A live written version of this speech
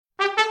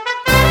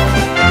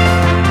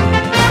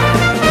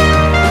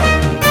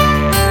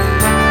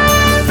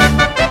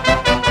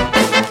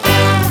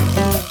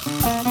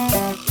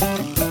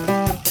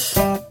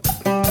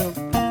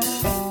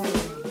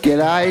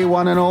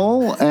one and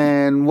all,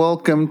 and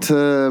welcome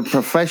to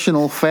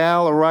Professional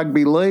Fowler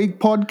Rugby League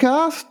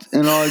podcast.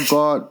 And I've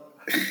got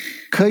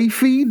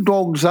Keefy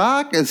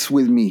Dogsarkis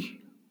with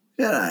me.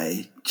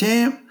 G'day,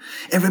 champ.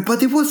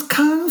 Everybody was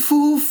kung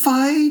fu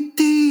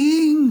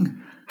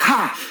fighting.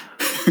 Ha!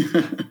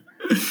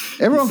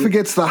 Everyone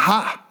forgets the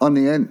ha on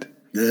the end.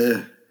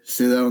 Yeah.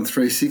 See that on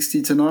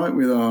 360 tonight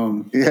with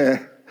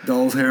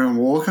Dole's Hair and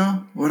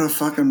Walker? What a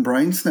fucking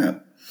brain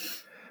snap.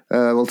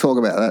 We'll talk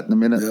about that in a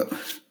minute. Yep.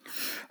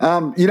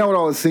 You know what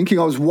I was thinking?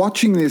 I was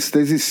watching this.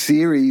 There's this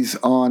series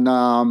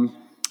on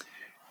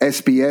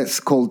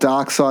SBS called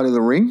Dark Side of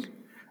the Ring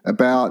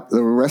about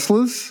the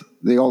wrestlers,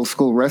 the old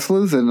school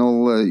wrestlers and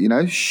all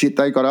the, shit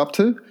they got up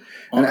to.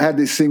 And it had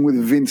this thing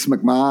with Vince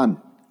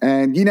McMahon.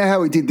 And you know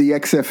how he did the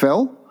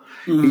XFL?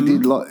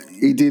 Mm-hmm.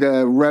 He did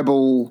a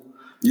Rebel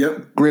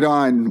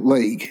Gridiron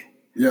League.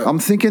 Yep. I'm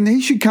thinking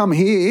he should come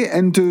here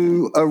and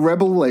do a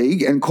Rebel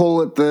League and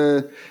call it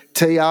the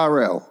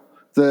TRL,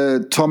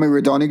 the Tommy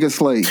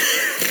Rodonigus League.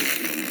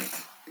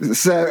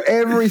 So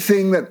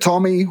everything that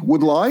Tommy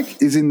would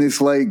like is in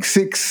this league.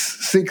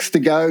 Six to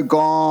go,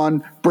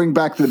 gone, bring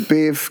back the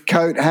biff,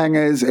 coat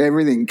hangers,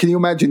 everything. Can you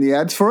imagine the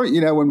ads for it? You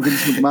know, when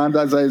Vince McMahon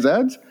does those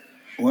ads?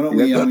 Why don't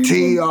we the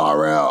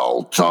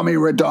TRL, Tommy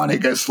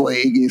Rodonigus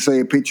League. You see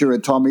a picture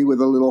of Tommy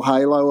with a little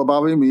halo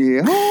above him.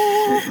 You hear,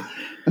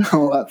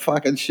 all that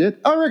fucking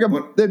shit. I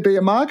reckon there'd be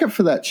a market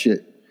for that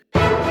shit.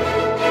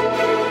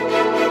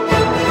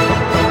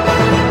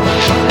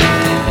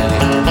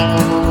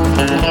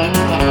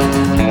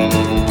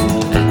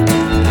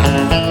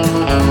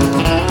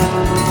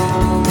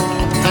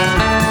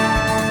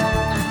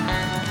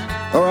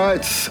 All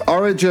right,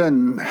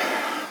 Origin,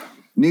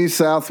 New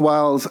South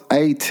Wales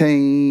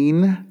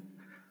 18,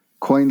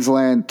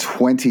 Queensland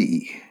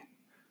 20.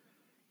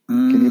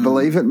 Can you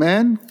believe it,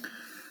 man?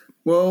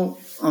 Well,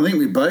 I think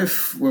we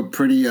both were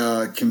pretty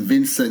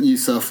convinced that New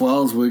South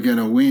Wales were going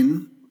to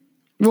win.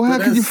 Well, how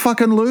could you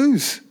fucking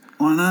lose?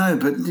 I know,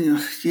 but,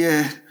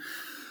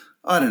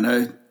 I don't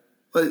know.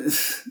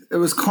 It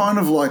was kind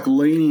of like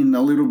leaning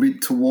a little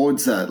bit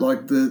towards that.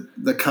 Like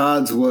the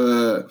cards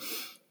were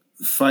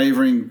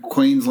favouring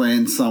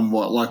Queensland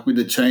somewhat, like with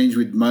the change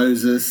with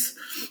Moses.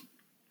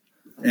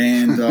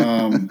 And,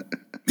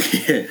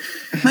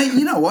 Mate,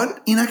 you know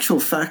what? In actual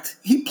fact,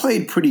 he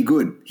played pretty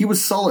good. He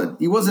was solid.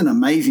 He wasn't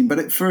amazing,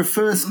 but for a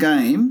first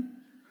game,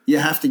 you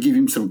have to give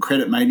him some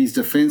credit, mate. His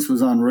defence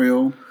was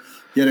unreal.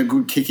 He had a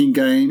good kicking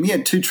game. He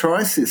had 2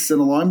 try assists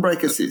and a line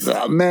break assist.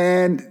 Oh,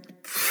 man,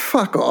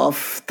 fuck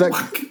off.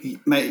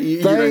 Mate,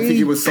 you don't think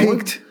he was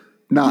solid?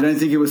 No. You don't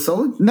think he was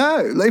solid?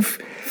 No. If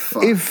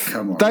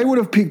they would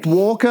have picked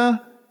Walker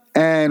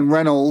and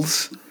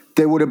Reynolds,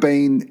 there would have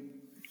been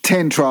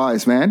 10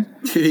 tries, man.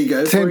 Did he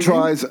go 10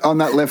 tries on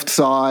that left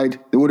side.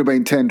 There would have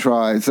been 10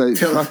 tries.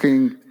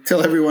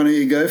 Tell everyone who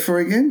you go for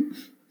again.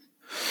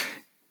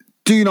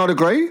 Do you not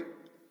agree?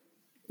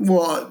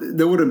 Well,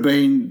 there would have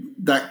been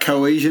that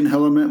cohesion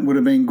element would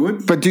have been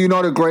good. But do you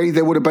not agree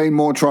there would have been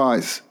more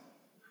tries?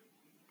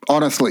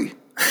 Honestly.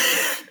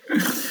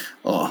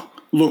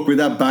 Look, with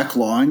that back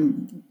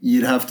line,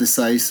 you'd have to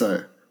say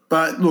so.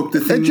 But look,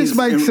 the thing is... It just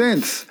makes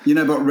sense.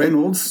 But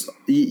Reynolds,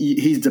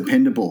 he's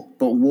dependable.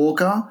 But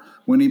Walker,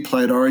 when he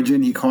played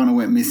Origin, he kind of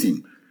went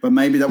missing. But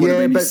maybe that would have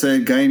been his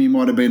third game. He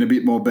might have been a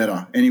bit more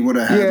better. And he would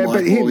have had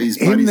all his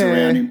buddies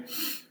around him.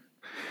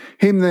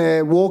 Him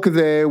there, Walker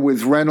there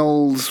with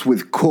Reynolds,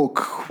 with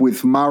Cook,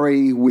 with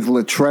Murray, with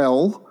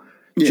Latrell.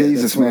 Yeah,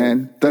 Jesus,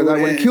 man. They would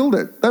have killed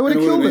it. They would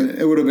have killed it.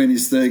 It would have been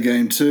his third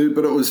game too.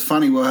 But it was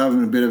funny. We were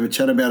having a bit of a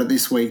chat about it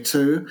this week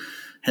too.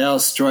 How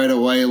straight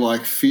away,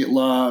 like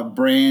Fittler,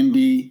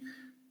 Brandy,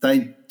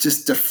 they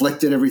just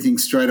deflected everything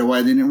straight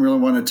away. They didn't really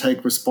want to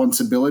take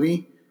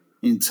responsibility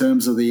in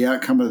terms of the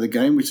outcome of the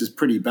game, which is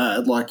pretty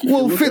bad.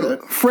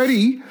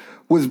 Freddie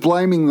was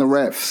blaming the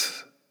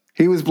refs.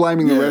 He was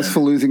blaming the refs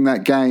for losing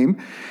that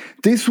game.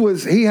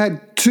 He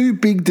had 2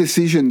 big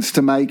decisions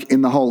to make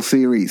in the whole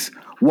series.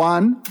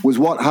 One was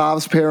what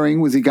halves pairing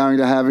was he going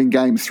to have in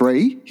game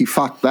 3? He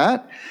fucked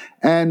that.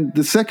 And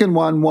the second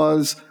one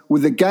was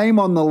with the game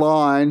on the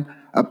line,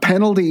 a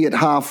penalty at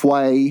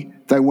halfway,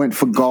 they went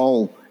for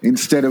goal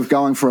instead of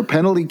going for a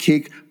penalty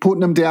kick,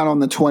 putting them down on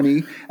the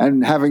 20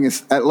 and having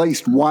at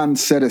least one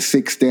set of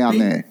 6 down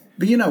there.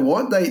 But you know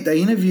what?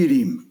 They interviewed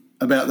him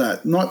about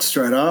that, not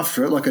straight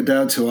after it, like a day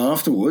or 2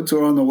 afterwards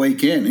or on the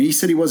weekend. And he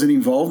said he wasn't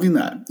involved in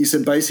that. He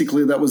said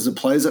basically that was the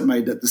players that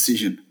made that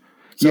decision.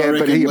 So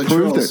but he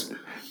approved it.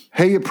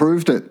 He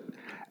approved it.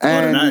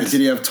 And I don't know. Did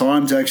he have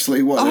time to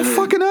actually what? Oh,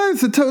 fucking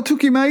oath. It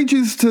took him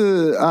ages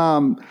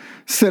to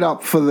set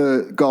up for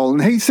the goal.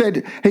 And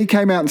he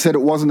came out and said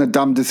it wasn't a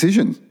dumb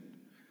decision.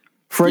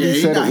 Freddie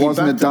said it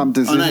wasn't a dumb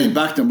decision. I know, he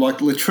backed him. Like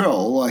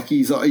Latrell, like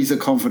he's a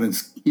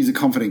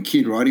confident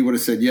kid, right? He would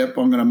have said, yep,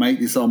 I'm going to make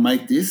this, I'll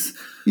make this.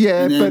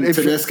 Yeah, and then but if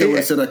Tedesco would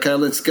have said, okay,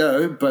 let's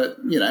go. But,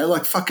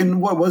 like fucking,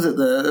 what was it?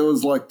 It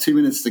was like 2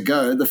 minutes to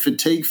go. The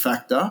fatigue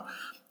factor.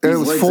 It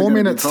was 4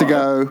 minutes to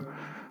go.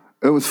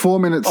 It was 4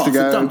 minutes to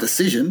go. It's a dumb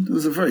decision. It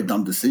was a very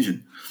dumb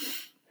decision.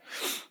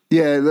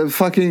 Yeah, the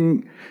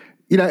fucking,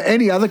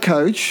 any other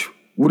coach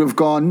would have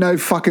gone, no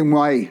fucking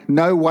way,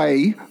 no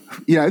way.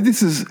 You know,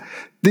 this is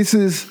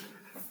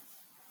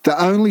the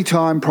only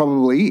time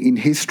probably in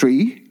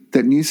history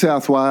that New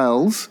South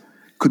Wales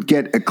could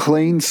get a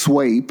clean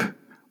sweep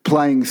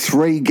playing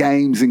 3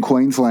 games in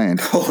Queensland.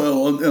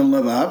 Oh, it'll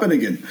never happen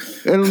again.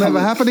 It'll never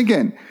happen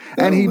again.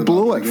 And he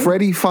blew it.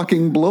 Freddie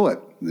fucking blew it.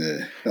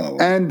 Yeah. Oh,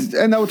 well. And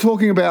they were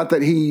talking about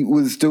that he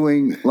was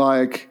doing,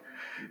 like,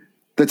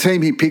 the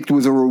team he picked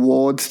was a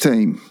rewards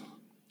team.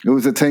 It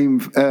was a team,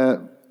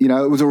 it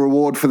was a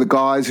reward for the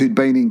guys who'd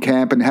been in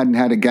camp and hadn't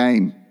had a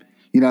game.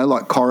 You know,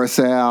 like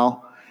Coruscant.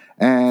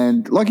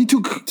 And, like, he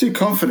took... Too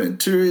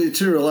confident, too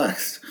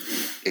relaxed.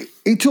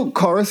 He took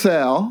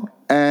Coruscant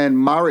and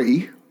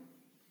Murray...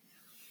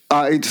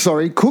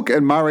 Cook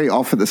and Murray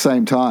off at the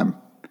same time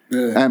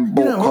and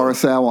brought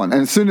Coruscant on.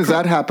 And as soon as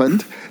that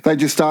happened, they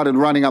just started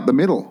running up the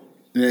middle.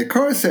 Yeah,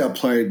 Coruscant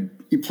played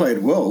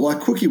well. Like,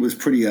 Cookie was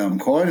pretty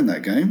quiet in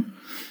that game.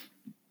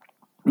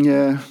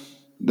 Yeah.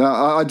 No,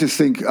 I just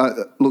think,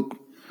 look,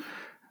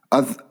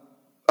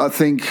 I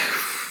think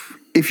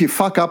if you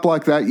fuck up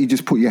like that, you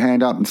just put your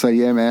hand up and say,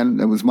 yeah, man,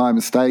 it was my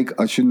mistake.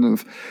 I shouldn't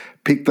have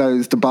picked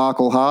those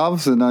debacle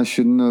halves, and I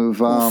shouldn't have.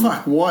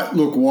 Fuck,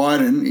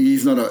 Wyden,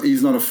 he's not a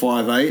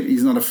 5'8",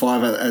 he's not a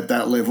 5'8" at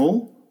that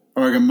level.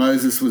 I reckon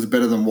Moses was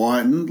better than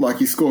Wyden. Like,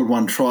 he scored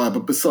 1 try,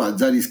 but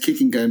besides that, his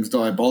kicking game's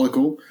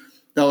diabolical.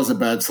 That was a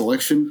bad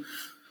selection.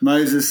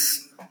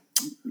 Moses,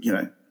 you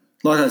know,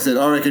 like I said,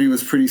 I reckon he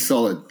was pretty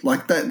solid.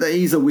 Like, that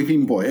he's a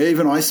whipping boy.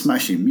 Even I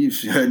smash him.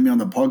 You've heard me on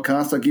the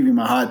podcast. I give him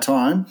a hard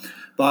time,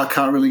 but I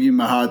can't really give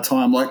him a hard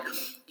time. Like,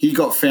 he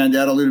got found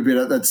out a little bit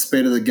at that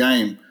speed of the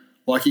game.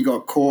 Like, he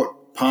got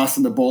caught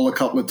passing the ball a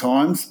couple of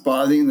times,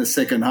 but I think in the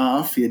second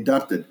half he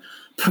adapted.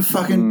 But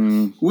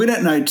fucking, we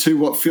don't know too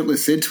what Fittler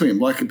said to him.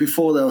 Like,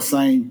 before they were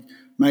saying,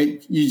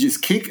 mate, you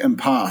just kick and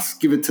pass,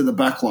 give it to the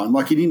back line.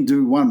 Like, he didn't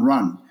do 1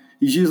 run.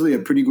 He's usually a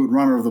pretty good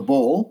runner of the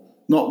ball,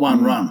 not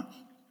 1 run.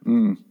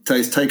 So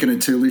he's taken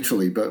it too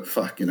literally, but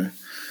fuck, you know.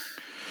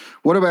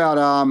 What about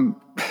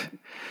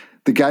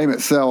the game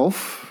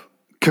itself?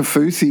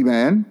 Kafusi,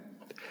 man.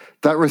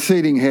 That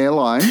receding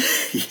hairline.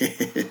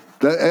 Yeah.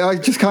 I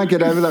just can't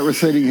get over that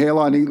receding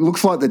hairline. He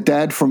looks like the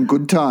dad from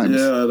Good Times.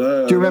 Yeah, I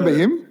know. Do you remember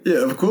him?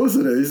 Yeah, of course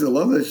I do. I used to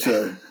love that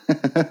show.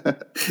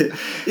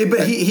 Yeah,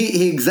 but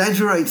he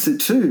exaggerates it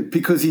too,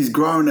 because he's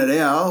growing it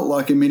out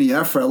like a mini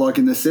afro, like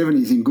in the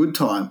 70s in Good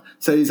Time.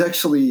 So he's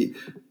actually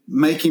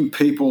making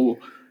people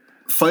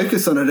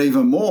focus on it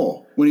even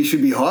more when he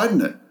should be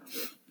hiding it.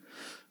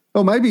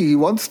 Well, maybe he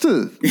wants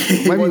to.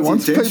 Maybe he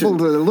wants people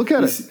to look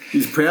at it.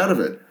 He's proud of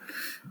it.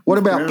 What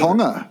about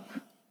Ponga?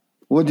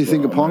 What do you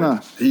think of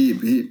Ponga?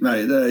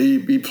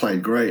 He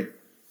played great.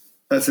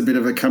 That's a bit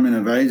of a coming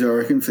of age, I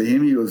reckon, for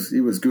him. He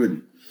was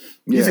good.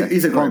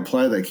 He's a great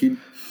player, that kid.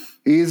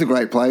 He is a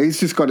great player. He's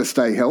just got to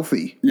stay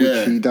healthy,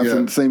 which he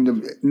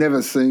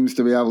never seems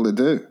to be able to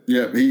do.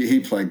 Yeah, he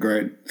played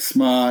great.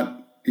 Smart.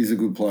 He's a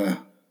good player.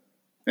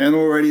 And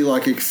already,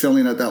 like,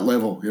 excelling at that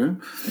level, you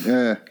know?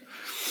 Yeah.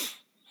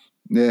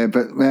 Yeah,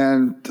 but,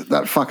 man,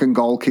 that fucking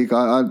goal kick,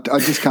 I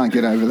just can't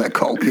get over that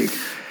goal kick.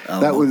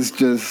 That was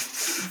just...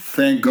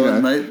 Thank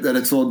God, mate, that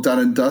it's all done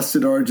and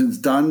dusted. Origin's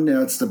done.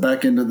 Now it's the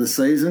back end of the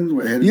season.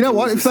 We're headed. You know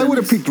what? If they would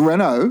have picked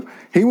Renault,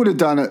 he would have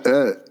done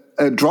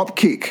a drop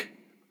kick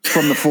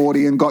from the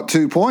 40 and got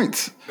 2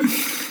 points.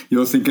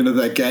 You're thinking of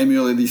that game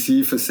earlier this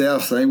year for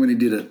South, saying when he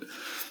did it.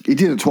 He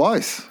did it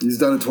twice. He's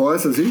done it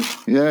twice, has he?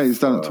 Yeah, he's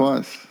done it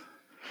twice.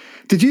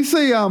 Did you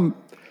see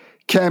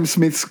Cam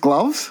Smith's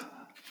gloves?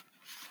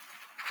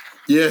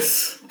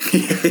 Yes.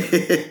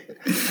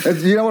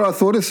 You know what I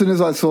thought as soon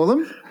as I saw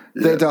them?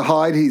 They're to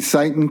hide his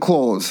Satan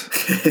claws.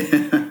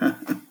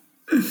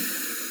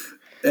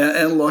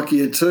 And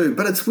Lockyer too.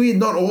 But it's weird,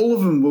 not all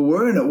of them were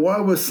wearing it. Why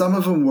were some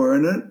of them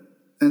wearing it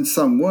and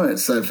some weren't?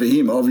 So for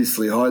him,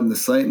 obviously hiding the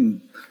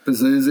Satan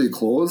Pazuzu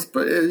claws,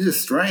 but it's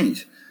just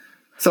strange.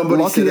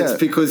 Somebody said it's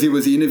because he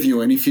was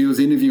interviewing. If he was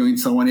interviewing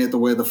someone, he had to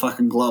wear the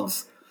fucking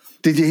gloves.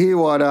 Did you hear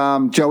what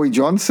Joey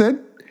Johns said?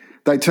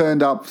 They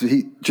turned up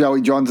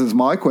Joey Johns'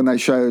 mic when they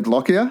showed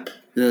Lockyer.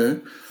 Yeah.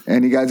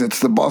 And he goes,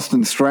 it's the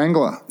Boston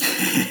Strangler.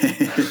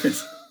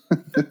 It's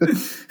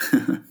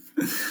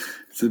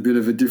a bit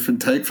of a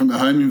different take from the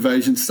home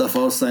invasion stuff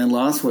I was saying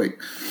last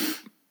week.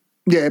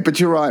 Yeah,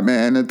 but you're right,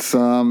 man. It's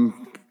fucking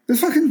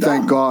dumb.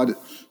 Thank God.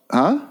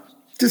 Huh?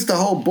 Just the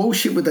whole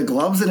bullshit with the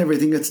gloves and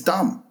everything, it's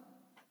dumb.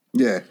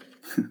 Yeah.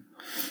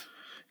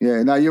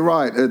 Yeah, no, you're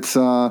right. It's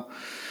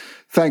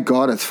thank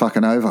God it's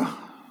fucking over.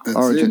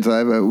 Origin's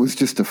over. It was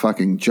just a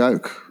fucking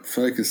joke.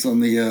 Focus on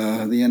the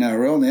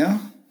NRL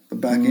now, the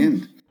back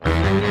end.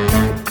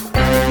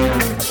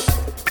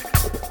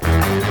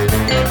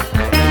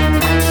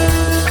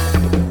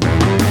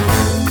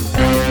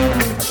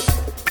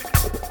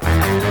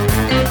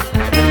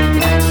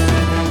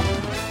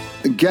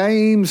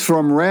 Games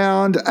from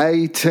round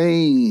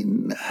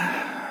 18.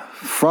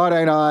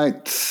 Friday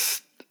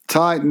night,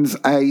 Titans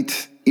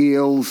 8,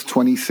 Eels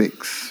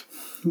 26.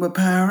 We're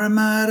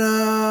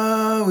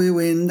Parramatta, we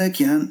win the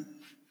count.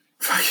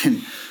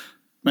 Fucking,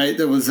 mate,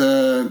 there was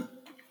a...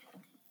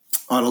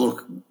 Oh,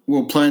 look,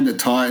 we're playing the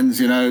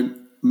Titans,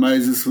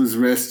 Moses was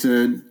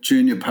rested,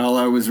 Junior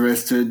Palo was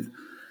rested.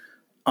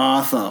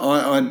 Arthur,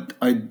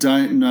 I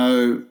don't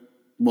know.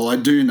 Well, I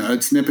do know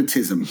it's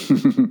nepotism.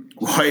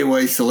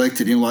 Why he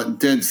selected him, like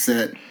dead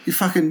set. You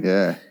fucking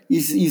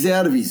He's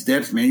out of his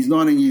depth, man. He's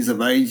 19 years of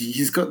age.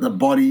 He's got the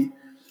body.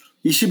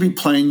 He should be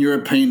playing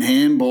European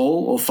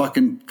handball or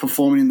fucking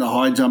performing in the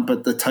high jump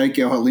at the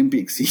Tokyo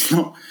Olympics. He's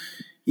not.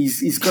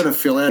 He's got to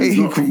fill out.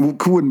 He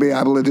wouldn't be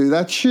able to do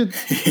that shit.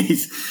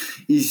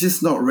 He's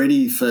just not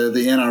ready for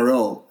the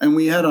NRL. And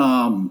we had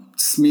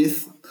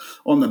Smith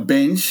on the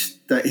bench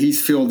that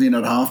he's filled in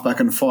at halfback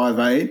and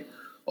 5'8".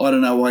 I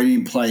don't know why he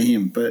didn't play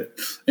him. But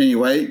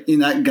anyway, in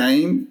that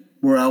game,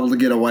 we're able to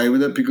get away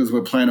with it because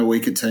we're playing a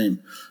weaker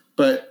team.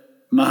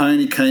 But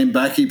Mahoney came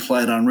back. He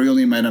played unreal.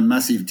 He made a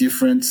massive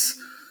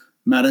difference.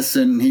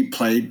 Madison, he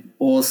played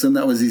awesome.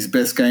 That was his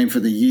best game for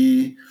the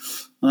year.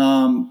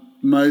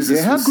 Moses.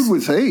 Yeah, how good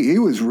was he? He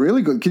was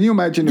really good. Can you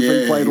imagine if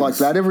he played like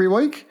that every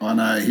week? I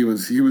know he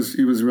was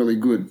really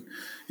good.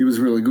 He was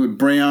really good.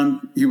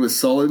 Brown, he was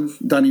solid.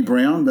 Dunny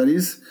Brown, that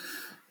is.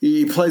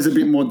 He plays a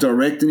bit more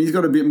direct and he's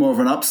got a bit more of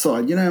an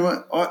upside. You know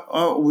what?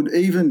 I would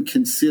even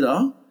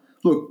consider.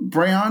 Look,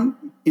 Brown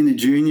in the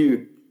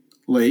junior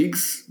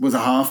leagues was a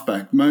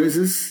halfback.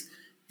 Moses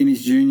in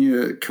his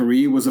junior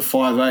career was a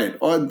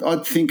 5'8".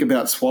 I'd think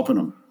about swapping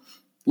them.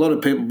 A lot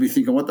of people would be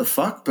thinking, what the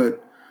fuck?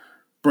 But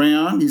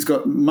Brown, he's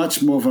got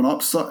much more of an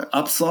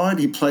upside.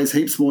 He plays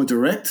heaps more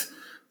direct.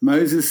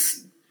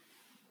 Moses,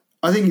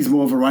 I think he's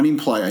more of a running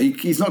player.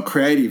 He's not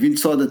creative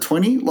inside the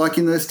 20. Like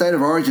in the State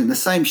of Origin, the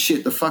same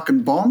shit, the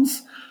fucking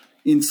bombs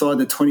inside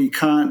the 20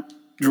 can't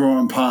draw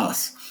and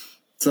pass.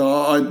 So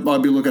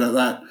I'd be looking at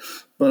that.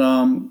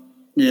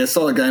 But,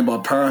 solid game by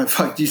Parra.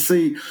 Fuck, did you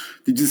see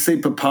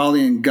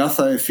Papali and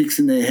Gutho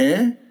fixing their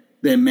hair?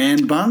 Their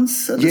man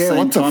buns at the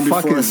same time before a scrum?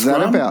 What the fuck is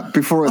that about?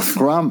 Before a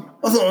scrum?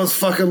 I thought I was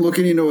fucking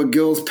looking into a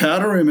girl's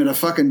powder room at a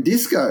fucking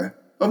disco.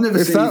 I've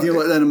never seen anything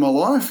like that in my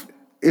life.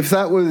 If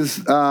that was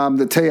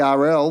the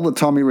TRL, the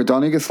Tommy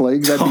Rodonigus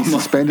League, they'd be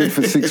suspended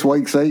for 6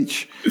 weeks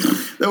each.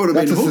 That would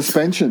have been a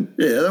suspension.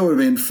 Yeah, that would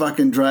have been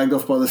fucking dragged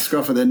off by the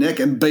scruff of their neck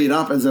and beat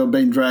up as they were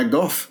being dragged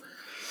off.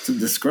 It's a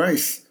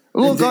disgrace.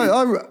 Look,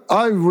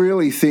 I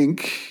really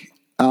think...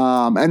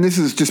 and this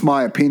is just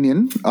my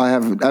opinion. I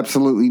have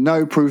absolutely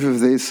no proof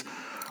of this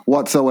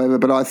whatsoever,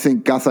 but I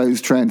think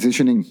Gutho's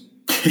transitioning.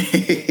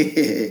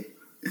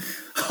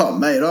 Oh,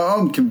 mate,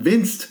 I'm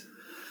convinced.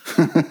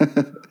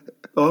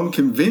 I'm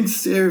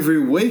convinced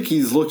every week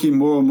he's looking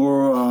more and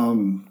more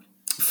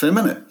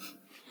feminine.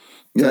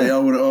 Yeah, I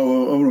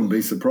wouldn't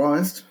be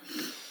surprised.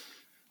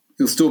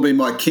 He'll still be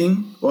my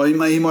king. Well, he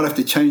might have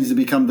to change to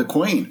become the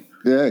queen.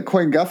 Yeah,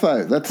 Queen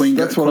Gutho. That's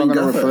what I'm going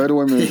to refer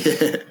to him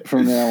as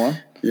from now on.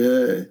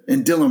 Yeah,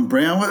 and Dylan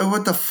Brown,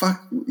 what the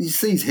fuck? You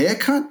see his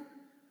haircut?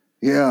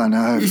 Yeah, I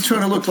know. He's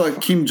trying to look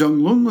like Kim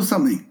Jong-un or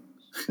something.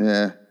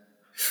 Yeah.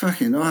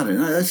 Fucking, I don't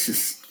know. That's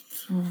just,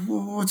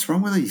 what's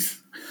wrong with these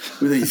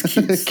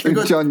kids?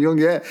 Kim Jong-un,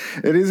 yeah.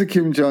 It is a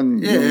Kim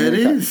Jong-un. Yeah, it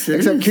is.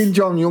 Except Kim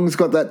Jong-un's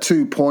got that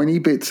 2 pointy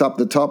bits up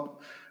the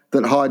top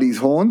that hide his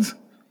horns.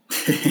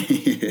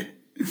 Yeah.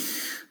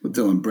 Well,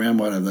 Dylan Brown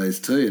might have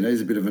those too.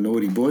 He's a bit of a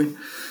naughty boy.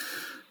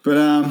 But,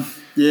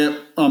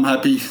 I'm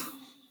happy.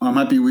 I'm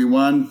happy we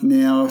won.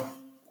 Now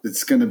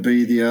it's going to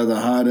be the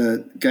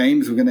harder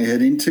games we're going to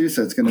head into,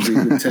 so it's going to be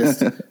a good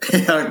test.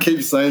 I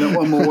keep saying it.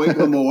 One more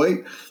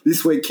week.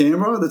 This week,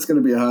 Canberra, that's going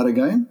to be a harder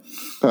game.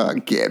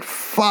 Get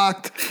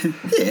fucked.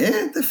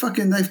 Yeah,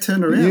 they've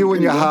turned around. You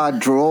and your hard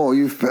draw.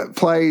 You've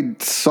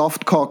played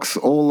soft cocks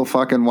all the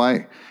fucking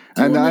way.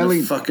 And the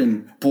only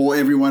fucking bore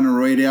everyone and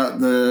read out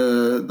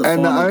the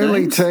and final the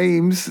only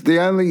games. the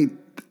only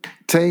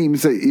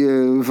teams that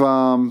you've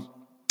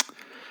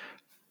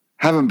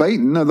haven't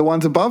beaten are the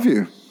ones above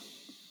you.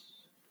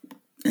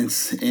 And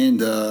Saints.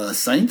 No,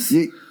 Saints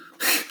do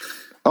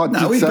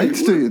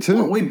you too?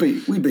 Well, we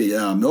beat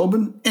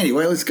Melbourne.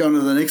 Anyway, let's go on to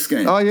the next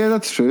game. Oh yeah,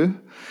 that's true.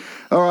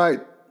 All right,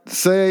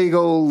 Sea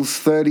Eagles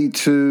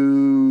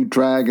 32,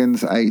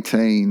 Dragons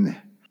 18.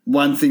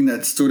 One thing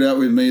that stood out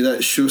with me,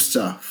 that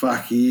Schuster,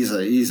 fuck, he's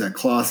a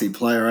classy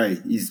player, eh?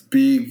 He's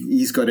big,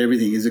 he's got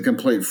everything, he's a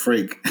complete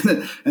freak.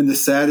 And the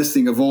saddest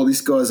thing of all,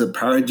 this guy's a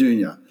Parra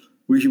Junior.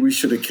 We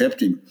should have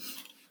kept him.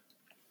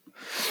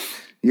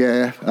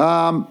 Yeah.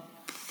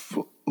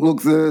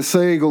 Look, the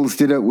Sea Eagles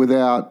did it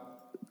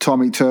without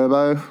Tommy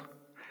Turbo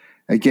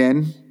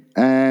again,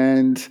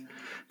 and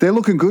they're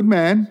looking good,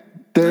 man.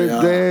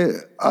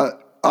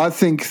 I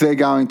think they're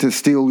going to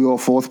steal your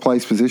 4th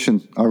place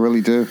position. I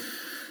really do.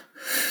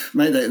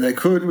 Mate, they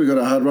could. We got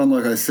a hard run,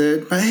 like I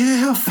said. But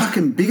how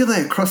fucking big are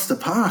they across the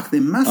park? They're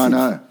massive.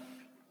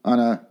 I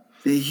know.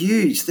 They're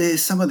huge.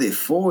 Some of their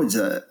forwards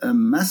are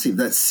massive.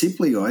 That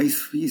Sipley guy,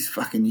 he's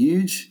fucking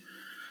huge.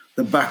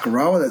 The back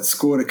rower that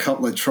scored a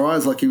couple of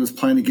tries like he was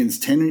playing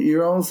against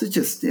 10-year-olds,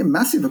 they're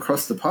massive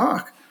across the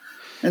park.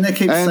 And they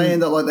keep saying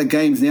that like the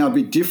game's now a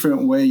bit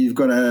different where you've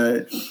got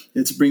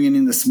it's bringing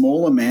in the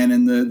smaller man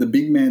and the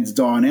big man's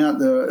dying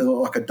out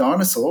like a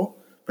dinosaur.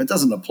 But it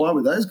doesn't apply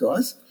with those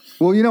guys.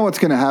 Well, you know what's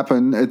going to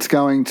happen? It's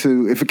going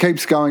to, if it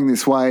keeps going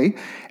this way,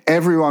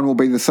 everyone will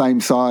be the same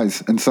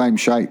size and same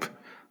shape,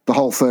 the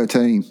whole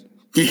 13.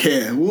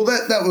 Yeah, well,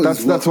 that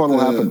was that's what will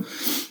happen.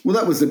 Well,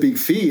 that was the big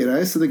fear, you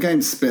know. So the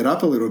game sped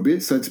up a little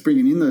bit, so it's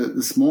bringing in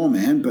the small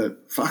man.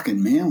 But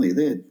fucking Manly,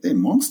 they're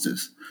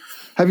monsters.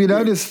 Have you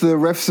noticed the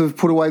refs have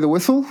put away the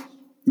whistle?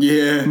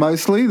 Yeah,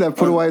 Mostly they've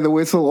put away the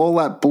whistle. All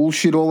that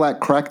bullshit, all that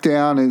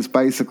crackdown is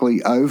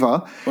basically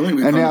over.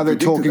 And now they're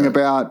talking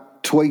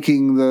about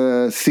tweaking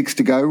the 6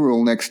 to go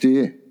rule next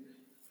year.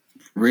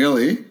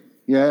 Really?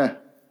 Yeah.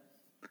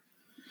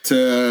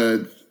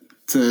 To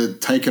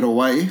take it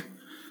away.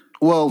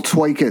 Well,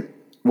 tweak it,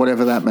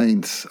 whatever that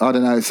means. I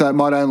don't know. So it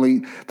might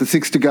only, the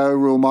 6 to go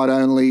rule might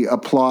only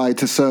apply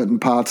to certain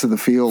parts of the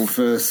field.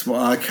 First,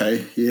 well,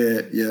 okay,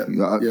 yeah.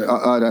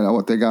 I don't know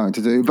what they're going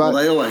to do. But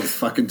they always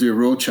fucking do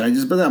rule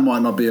changes, but that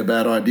might not be a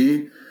bad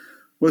idea.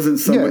 Wasn't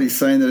somebody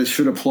saying that it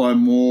should apply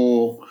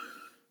more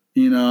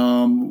in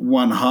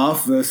one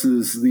half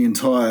versus the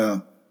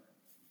entire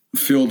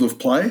field of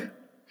play?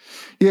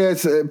 Yeah,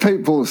 it's,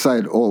 people have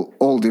said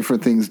all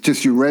different things.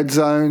 Just your red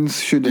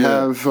zones should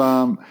have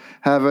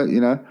it, you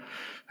know.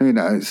 Who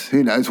knows?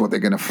 Who knows what they're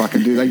going to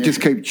fucking do? They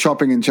just keep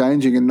chopping and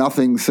changing and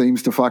nothing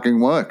seems to fucking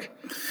work.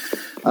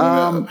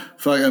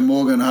 Fucking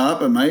Morgan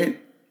Harper, mate.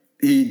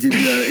 He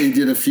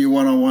did a few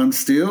one-on-one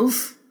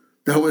steals.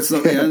 Though it's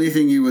not the only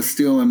thing he was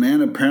stealing,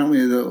 man.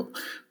 Apparently the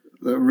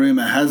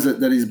rumour has it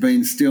that he's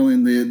been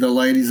stealing the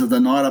ladies of the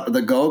night up at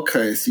the Gold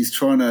Coast. He's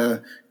trying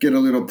to get a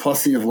little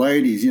posse of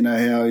ladies. You know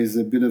how he's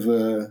a bit of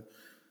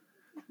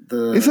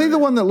Is he the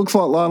one that looks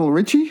like Lionel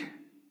Richie?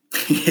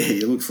 Yeah,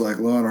 he looks like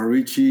Lionel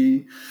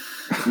Richie.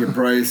 Your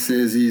bro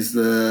says he's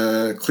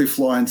the Cliff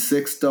Line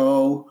sex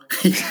doll.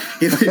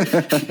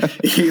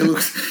 He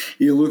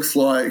looks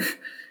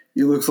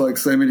like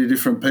so many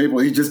different people.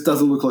 He just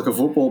doesn't look like a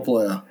football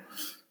player.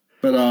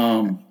 But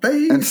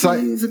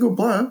he's a good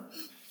player.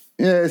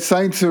 Yeah,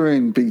 Saints are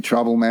in big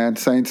trouble, man.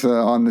 Saints are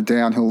on the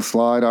downhill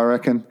slide, I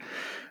reckon.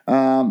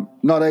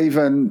 Not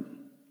even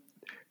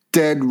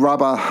dead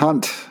rubber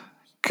Hunt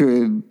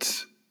could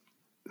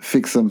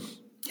fix them.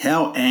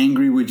 How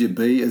angry would you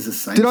be as a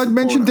Saints Did I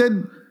mention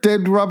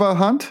dead rubber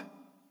Hunt?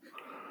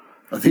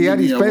 He had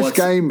his best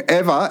game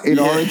ever in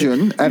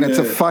Origin, and it's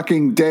a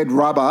fucking dead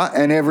rubber,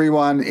 and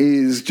everyone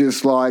is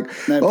just like,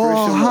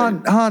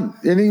 Hunt.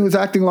 And he was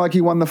acting like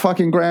he won the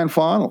fucking grand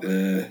final.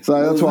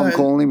 So that's why I'm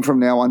calling him from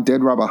now on,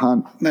 dead rubber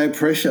Hunt. No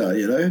pressure,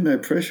 you know, no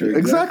pressure.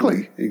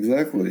 Exactly.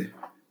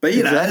 But,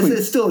 you know, as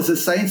a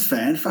Saints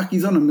fan, fuck,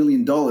 he's on $1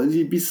 million.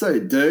 You'd be so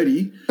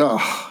dirty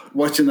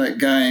watching that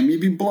game. You'd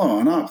be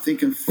blowing up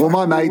thinking, fuck, well,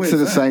 my mates are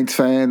the Saints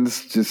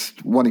fans,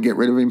 just want to get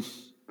rid of him.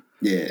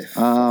 Yeah.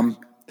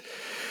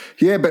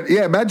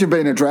 Imagine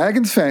being a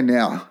Dragons fan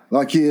now.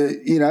 Like,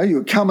 you know,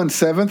 you're coming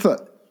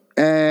 7th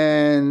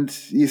and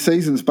your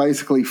season's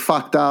basically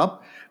fucked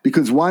up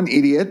because one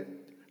idiot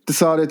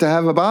decided to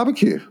have a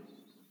barbecue.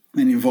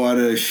 And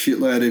invited a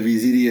shitload of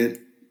his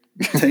idiot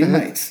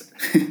teammates.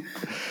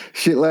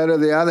 Shitload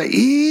of the other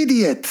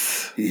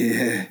idiots.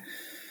 Yeah.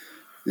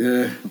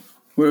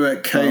 What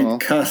about Cade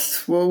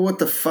Cust? Well, what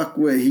the fuck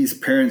were his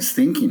parents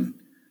thinking?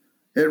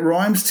 It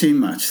rhymes too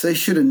much. They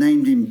should have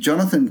named him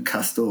Jonathan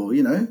Cust, or,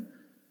 you know.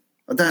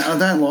 I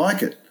don't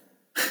like it.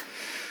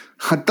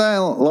 I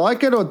don't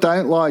like it or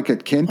don't like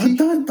it, Kenty?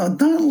 I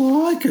don't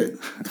like it.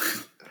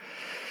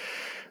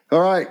 All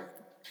right.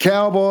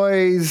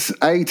 Cowboys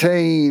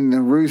 18,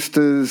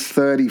 Roosters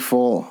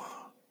 34.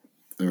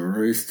 The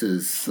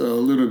Roosters are a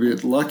little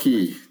bit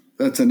lucky.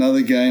 That's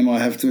another game I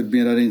have to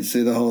admit I didn't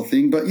see the whole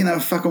thing. But, you know,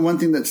 fucking one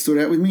thing that stood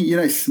out with me, you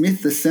know,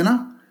 Smith, the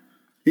centre,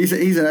 he's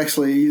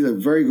a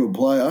very good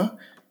player.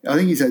 I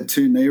think he's had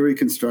 2 knee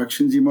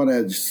reconstructions. He might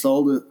have had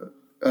shoulder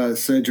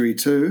surgery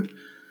too.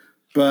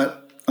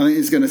 But I think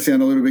it's going to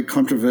sound a little bit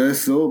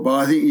controversial, but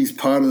I think he's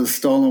part of the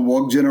stolen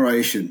wog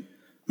generation.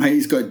 Mate,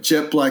 he's got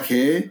jet black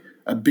hair,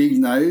 a big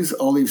nose,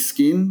 olive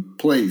skin.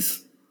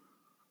 Please.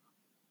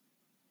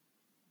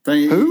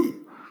 Who?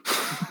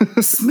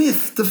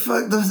 Smith,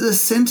 the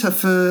centre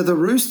for the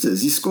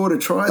Roosters. He scored a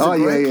try as a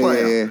great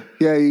player.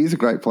 Yeah, he's a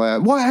great player.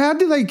 Why? How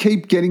do they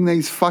keep getting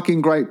these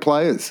fucking great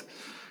players?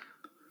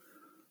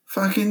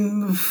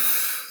 Fucking,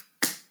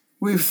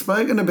 we've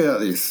spoken about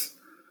this.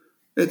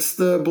 It's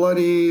the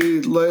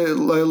bloody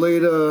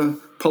Lolita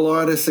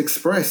Politis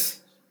Express.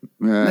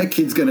 Yeah. No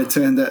kid's going to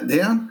turn that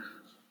down.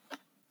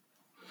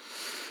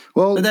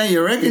 Well, but don't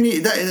you reckon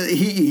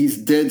he's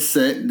dead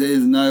set?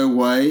 There's no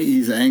way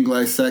he's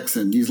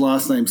Anglo-Saxon. His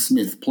last name's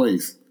Smith,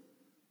 please.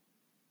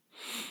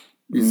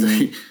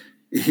 He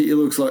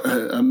looks like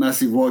a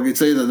massive wog.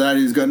 It's either that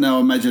he's got no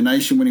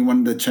imagination when he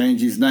wanted to change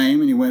his name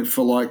and he went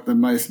for like the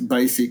most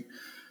basic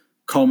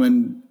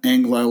common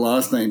Anglo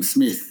last name,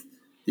 Smith.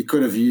 He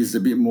could have used a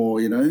bit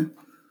more, you know.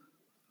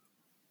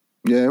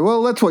 Yeah,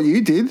 well, that's what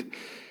you did.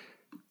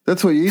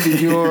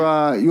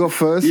 Your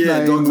first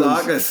name was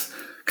Arcus.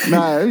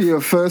 No,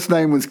 your first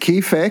name was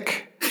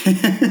Kefek,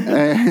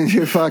 and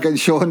you fucking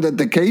shortened it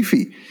to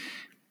Keefe.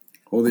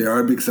 All the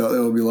Arabics out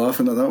there will be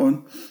laughing at that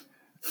one.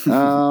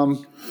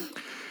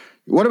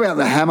 What about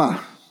the hammer?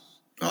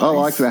 I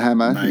like the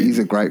hammer. Mate, he's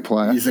a great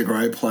player. He's a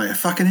great player.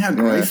 Fucking how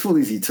graceful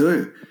is he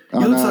too? He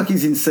looks like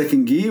he's in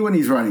second gear when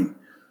he's running.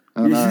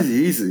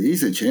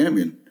 He's a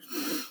champion.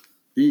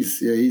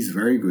 He's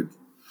very good.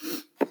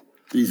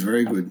 He's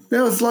very good.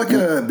 There was like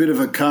a bit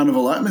of a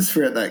carnival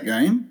atmosphere at that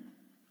game.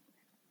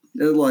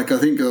 Like I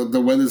think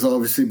the weather's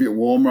obviously a bit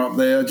warmer up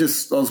there. I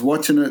was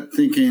watching it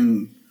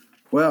thinking,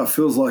 wow, it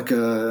feels like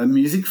a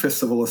music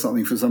festival or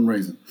something for some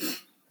reason.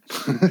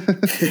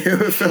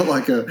 It felt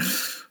like a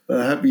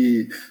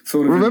happy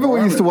sort of. Remember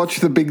we used to watch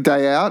The Big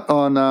Day Out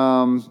on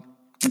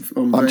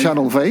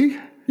Channel V?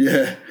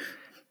 Yeah.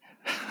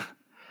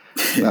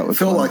 That was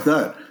felt fun. like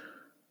that.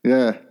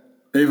 Yeah.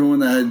 Even when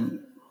they had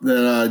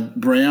that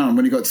Brown,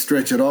 when he got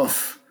stretched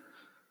off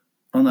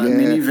on that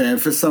minivan,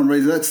 for some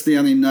reason, that's the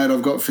only note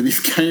I've got for this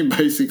game,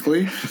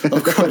 basically.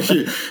 I've got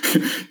here,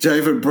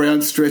 David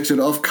Brown stretched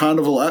off,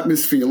 carnival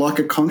atmosphere, like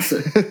a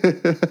concert.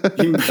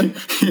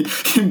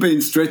 him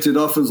being stretched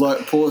off as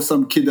like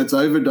some kid that's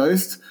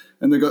overdosed,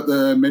 and they got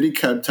the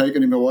Medicab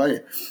taking him away.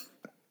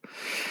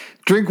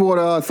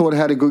 Drinkwater, I thought,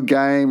 had a good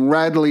game.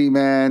 Radley,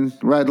 man.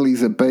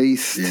 Radley's a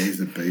beast. Yeah, he's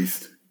a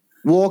beast.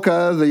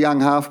 Walker, the young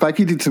halfback,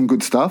 he did some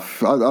good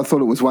stuff. I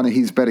thought it was one of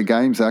his better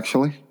games,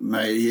 actually.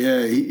 Mate,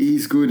 yeah,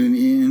 he's good, and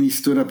he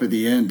stood up at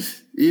the end.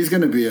 He's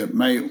going to be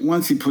mate,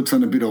 once he puts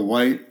on a bit of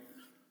weight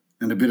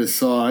and a bit of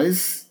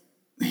size,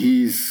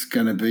 he's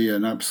going to be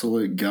an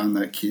absolute gun,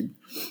 that kid.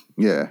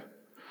 Yeah.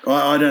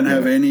 I don't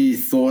have any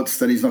thoughts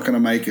that he's not going to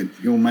make it.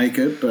 He'll make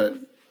it, but...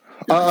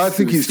 I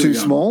think he's too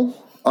small.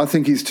 I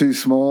think he's too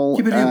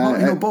small. Yeah, but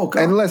he'll bulk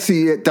up. Unless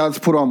he does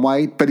put on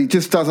weight, but he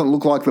just doesn't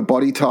look like the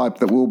body type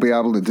that will be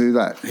able to do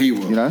that. He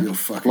will. You know?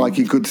 Like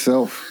your good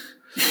self.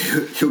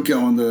 He'll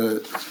go on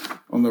the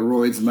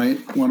roids,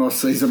 mate. When I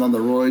sees him on the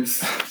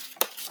roids...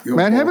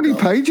 Man, how many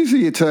pages are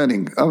you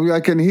turning? I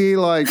can hear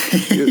like...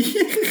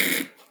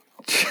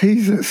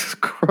 Jesus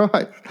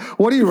Christ.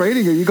 What are you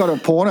reading? Have you got a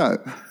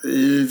porno?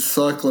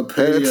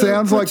 Encyclopedia. It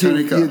sounds like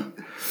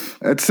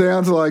It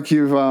sounds like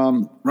you've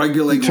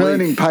Rugby League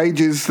turning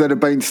pages that have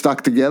been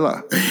stuck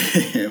together.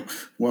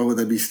 Why would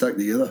they be stuck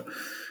together?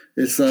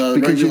 It's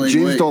because you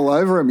jizzed all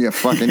over them, you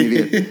fucking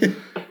idiot.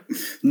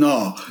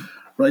 No,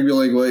 Rugby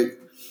League Week,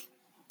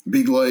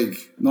 Big League,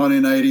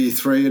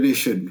 1983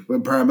 edition.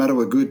 When Parramatta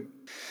were good.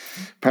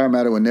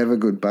 Parramatta were never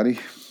good, buddy.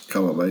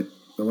 Come on, mate.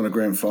 They won a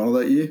grand final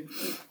that year.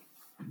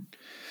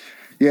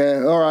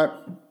 Yeah, all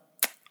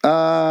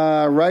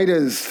right.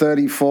 Raiders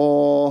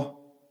 34.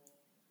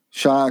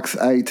 Sharks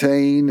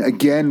 18.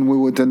 Again, we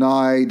were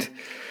denied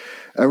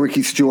a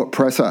Ricky Stewart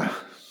presser.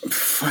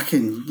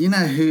 Fucking, you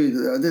know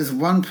who? There's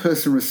one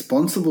person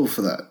responsible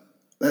for that.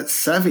 That's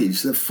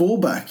Savage, the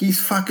fullback.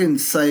 He's fucking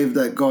saved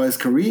that guy's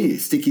career,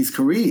 Sticky's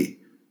career.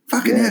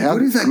 Fucking how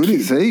good is that kid? How good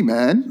is he,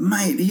 man?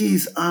 Mate,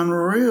 he's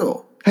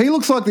unreal. He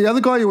looks like the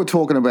other guy you were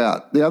talking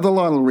about, the other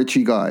Lionel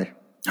Richie guy.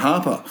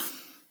 Harper.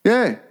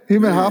 Yeah,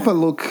 him and Harper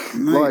look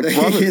like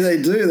brothers. Yeah,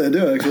 they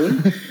do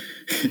actually.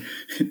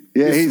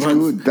 Yeah, he's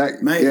good.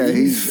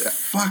 He's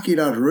fucking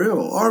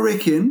unreal. I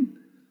reckon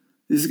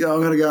this guy,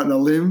 I'm going to go out on a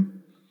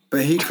limb,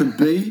 but he could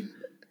be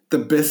the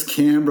best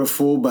Canberra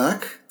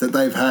fullback that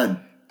they've had.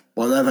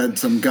 Well, they've had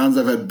some guns.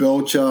 They've had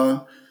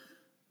Belcher.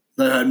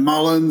 They've had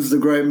Mullins, the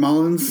great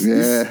Mullins.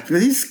 Yeah.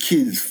 This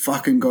kid's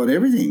fucking got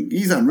everything.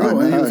 He's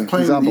unreal. I know. He was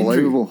playing he's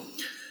unbelievable.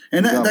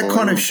 And that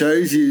kind of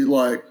shows you,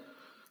 like,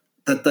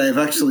 that they've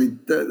actually...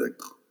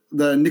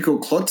 The Nickel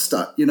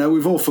Klodstad, you know,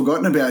 we've all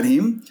forgotten about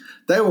him.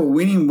 They were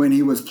winning when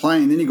he was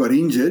playing, then he got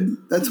injured.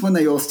 That's when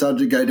they all started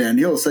to go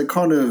downhill. So it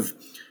kind of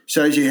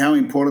shows you how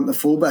important the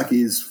fullback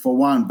is, for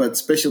one, but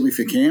especially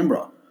for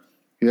Canberra.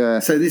 Yeah.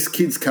 So this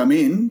kid's come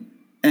in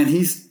and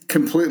he's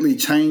completely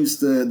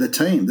changed the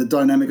team, the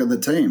dynamic of the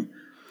team.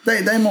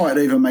 They might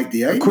even make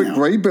the 8 A quick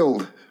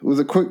rebuild. It was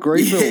a quick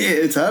rebuild. Yeah,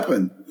 it's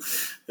happened.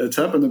 It's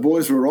happened. The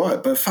boys were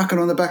right. But fucking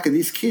on the back of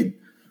this kid.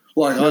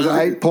 Like, there was an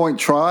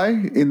 8-point try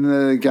in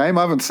the game.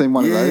 I haven't seen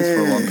one of those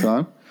for a long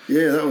time.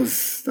 Yeah, that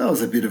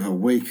was a bit of a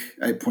weak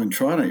 8-point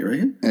try, don't you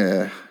reckon?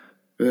 Yeah.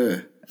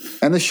 Yeah.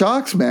 And the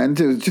Sharks, man,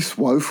 they're just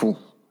woeful.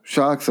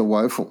 Sharks are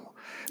woeful.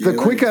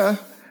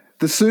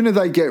 The sooner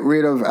they get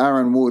rid of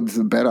Aaron Woods,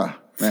 the better,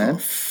 man. Oh,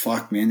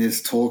 fuck, man.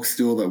 There's talk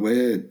still that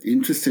we're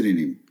interested in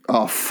him.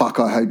 Oh, fuck,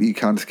 I hope you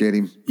cunts get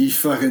him. He's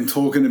fucking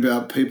talking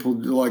about people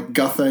like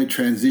Gutho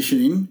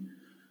transitioning.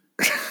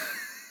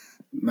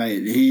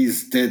 Mate,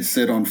 he's dead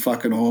set on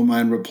fucking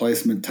hormone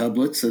replacement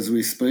tablets as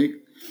we speak.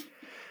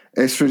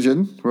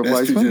 Estrogen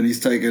replacement? He's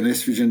taking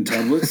estrogen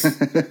tablets.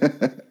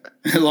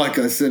 Like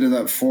I said in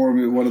that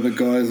forum, one of the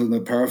guys on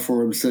the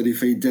Paraforum said if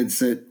he dead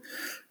set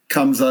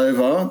comes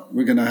over,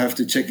 we're going to have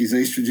to check his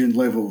estrogen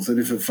levels. And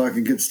if it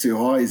fucking gets too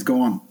high, he's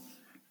gone.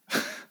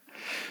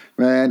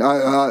 Man,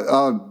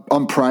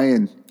 I'm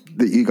praying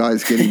that you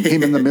guys get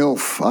him and the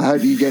MILF. I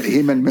hope you get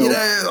him and MILF. You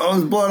know, I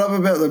was blown up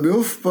about the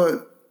MILF,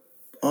 but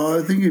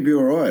I think he'd be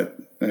all right.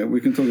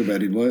 We can talk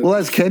about him later. Well,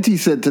 as Kenty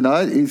said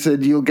tonight, he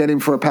said you'll get him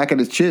for a packet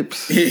of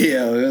chips.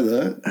 Yeah, I heard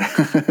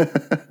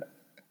that.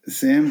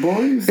 Sam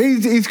boys?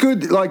 He's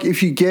good. Like,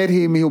 if you get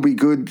him, he'll be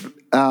good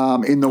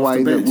in the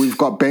way that we've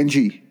got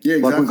Benji. Yeah,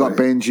 Like we've got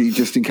exactly. Benji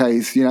just in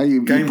case,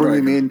 you bring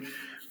him in,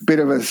 bit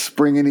of a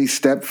spring in his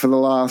step for the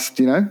last,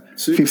 Super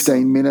 15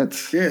 sub.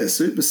 minutes. Yeah,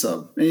 super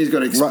sub. And he's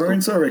got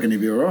experience. I reckon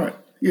he'd be all right.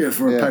 Yeah,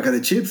 for a packet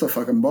of chips, I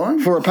fucking buy him.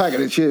 For a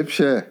packet of chips,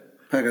 yeah.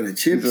 Packet of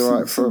chips. He's all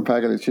right for a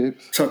packet of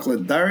chips.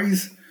 Chocolate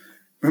durries.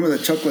 Remember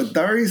the chocolate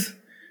durries?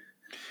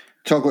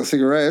 Chocolate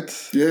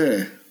cigarettes. Yeah.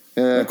 Yeah.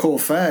 They're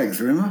called fags,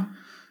 remember?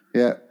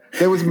 Yeah.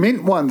 There was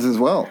mint ones as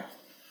well.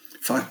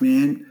 Fuck,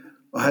 man.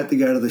 I had to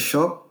go to the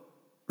shop.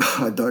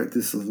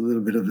 This is a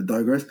little bit of a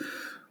digress.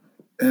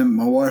 And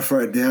my wife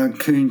wrote down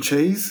Coon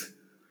cheese.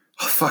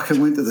 I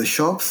fucking went to the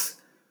shops.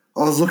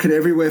 I was looking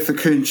everywhere for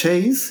Coon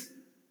cheese.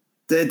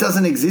 It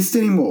doesn't exist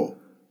anymore.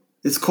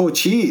 It's called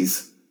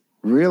Cheers.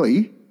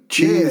 Really?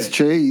 Cheers, Yeah.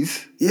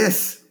 cheese.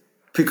 Yes.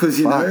 Because,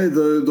 the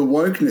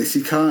wokeness,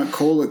 you can't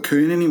call it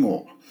Coon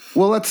anymore.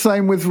 Well, that's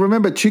same with,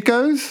 remember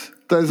Chicos?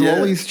 Those Yeah.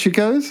 lollies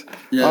Chicos?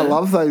 Yeah. I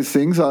love those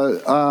things. You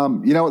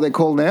know what they're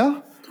called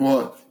now?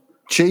 What?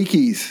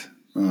 Cheekies.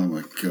 Oh,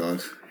 my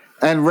God.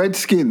 And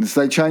Redskins.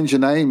 They changed the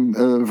name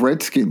of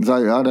Redskins.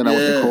 I don't know what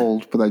they're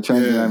called, but they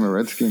changed the name of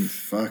Redskins.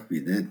 Fuck me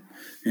dead.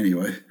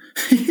 Anyway,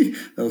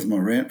 that was my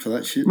rant for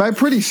that shit. Mate,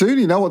 pretty soon,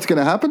 you know what's going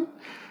to happen?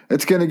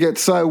 It's going to get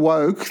so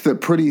woke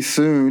that pretty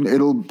soon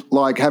it'll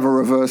have a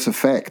reverse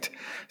effect.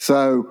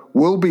 So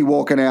we'll be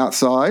walking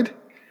outside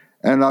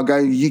and I'll go,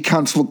 you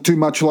cunts look too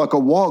much like a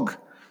wog.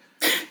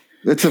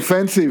 It's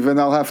offensive, and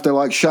they'll have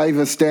to shave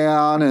us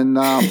down and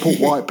put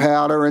white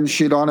powder and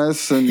shit on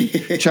us and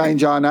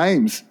change our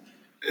names.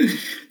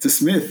 To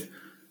Smith.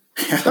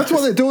 That's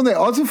what they're doing. They're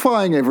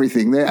Aussifying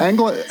everything. They're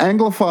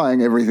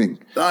Anglifying everything.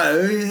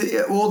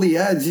 All the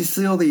ads, you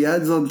see all the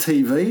ads on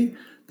TV,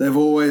 they've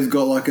always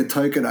got a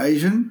token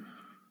Asian.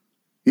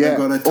 Yeah,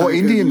 Got a token or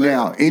Indian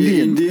now.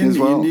 Indian as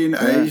well. Indian,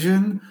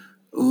 Asian,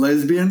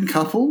 lesbian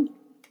couple,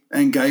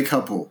 and gay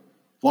couple.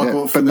 But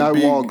no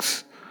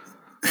wogs.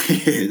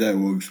 Yeah, no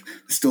wogs.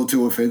 It's still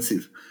too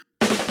offensive.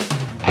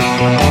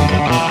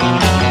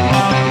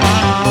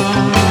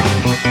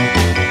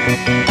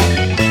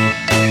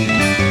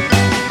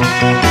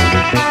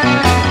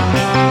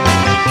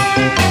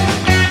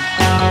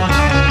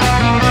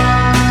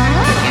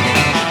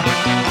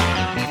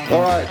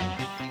 All right,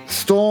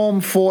 Storm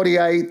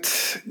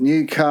 48,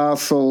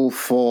 Newcastle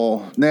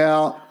 4.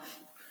 Now,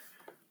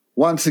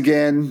 once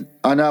again,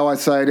 I know I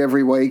say it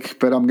every week,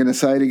 but I'm going to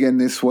say it again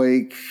this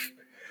week.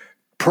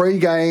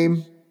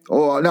 Pre-game,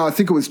 I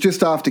think it was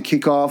just after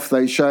kickoff,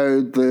 they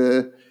showed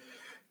the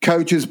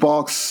coach's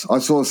box. I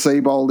saw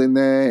Seabold in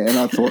there, and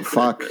I thought,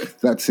 fuck,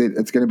 that's it.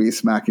 It's going to be a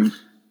smacking.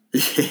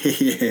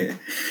 Yeah.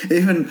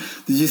 Even,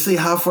 did you see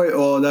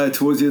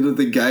towards the end of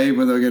the game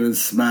when they were getting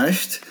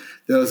smashed,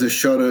 there was a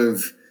shot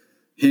of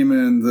him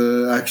and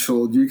the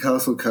actual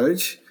Newcastle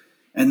coach,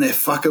 and they're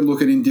fucking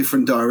looking in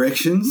different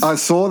directions. I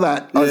saw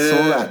that.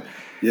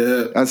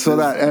 Yeah, I saw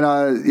that, and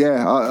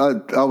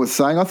I was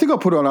saying, I think I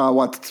put on our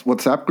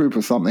WhatsApp group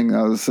or something.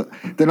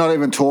 They're not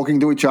even talking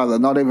to each other,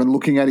 not even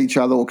looking at each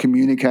other or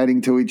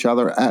communicating to each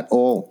other at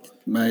all.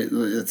 Mate,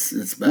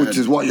 it's bad. Which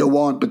is what you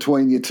want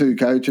between your two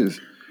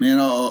coaches. Man,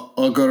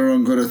 I got it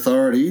on good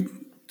authority.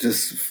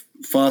 Just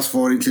fast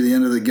forwarding to the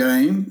end of the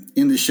game,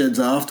 in the sheds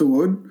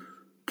afterward,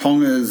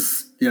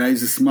 Ponga's,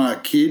 he's a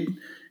smart kid.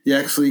 He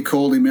actually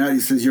called him out. He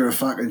says, "You're a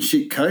fucking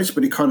shit coach,"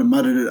 but he kind of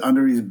muttered it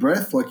under his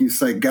breath, like you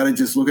say, Gutta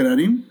just looking at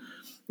him.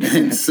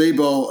 And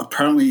Seabold,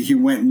 apparently he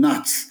went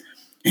nuts.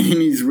 And in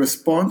his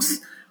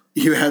response,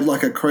 he had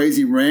a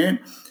crazy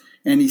rant.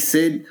 And he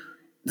said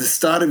the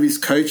start of his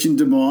coaching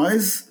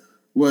demise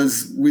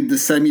was with the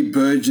Sammy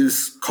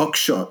Burgess cock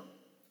shot.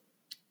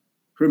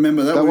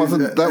 Remember that?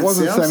 That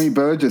wasn't Sammy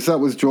Burgess. That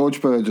was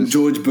George Burgess.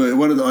 George Burgess,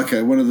 one of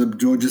the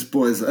Georges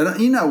boys.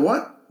 And you know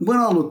what? When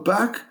I look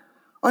back,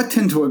 I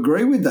tend to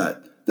agree with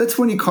that. That's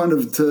when he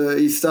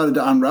he started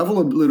to unravel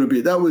a little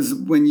bit. That was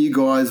when you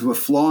guys were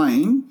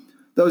flying.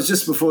 That was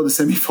just before the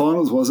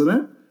semi-finals, wasn't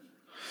it?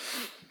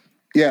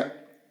 Yeah.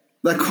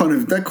 That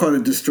kind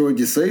of destroyed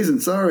your season.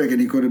 So I reckon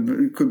he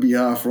could be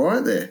half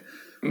right there.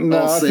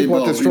 No, I think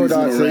what destroyed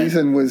our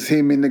season was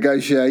him in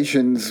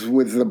negotiations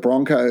with the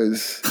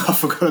Broncos. I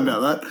forgot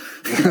about that.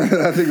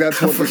 I think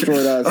that's what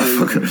destroyed our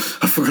season.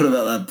 I forgot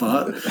about that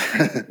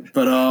part.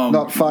 But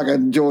not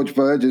fucking George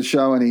Burgess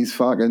showing his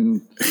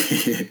fucking.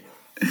 Yeah,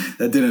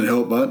 that didn't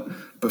help, but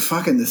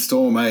fucking the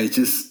Storm,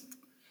 just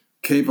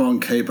keep on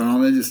keeping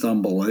on. They're just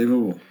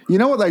unbelievable. You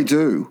know what they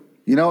do?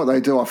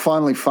 I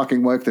finally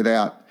fucking worked it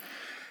out.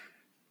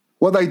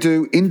 What they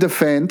do in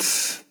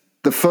defence,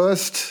 the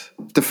first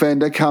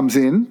defender comes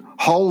in,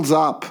 holds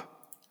up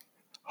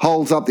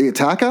the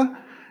attacker,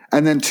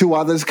 and then two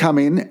others come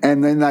in,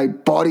 and then they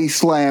body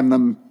slam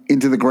them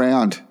into the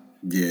ground.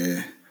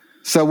 Yeah.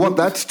 So what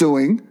that's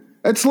doing,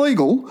 it's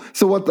legal.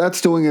 So what that's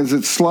doing is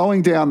it's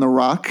slowing down the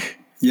ruck,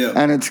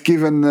 and it's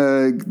giving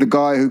the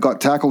guy who got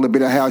tackled a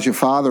bit of "How's your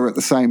father" at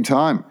the same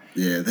time.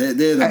 Yeah, they're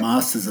the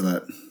masters of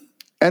that.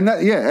 And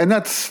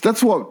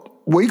that's what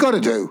we got to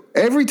do.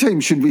 Every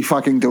team should be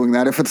fucking doing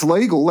that. If it's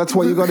legal, that's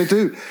what you got to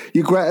do.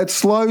 It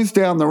slows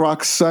down the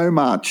ruck so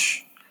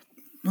much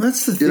Well,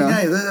 that's the thing,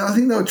 I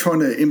think they were trying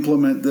to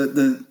implement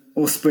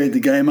or speed the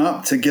game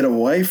up to get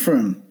away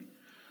from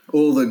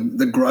all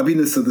the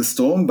grubbiness of the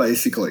Storm,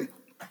 basically,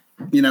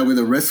 with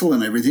the wrestle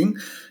and everything.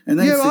 And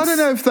I don't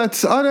know if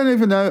that's, I don't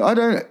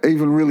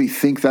even really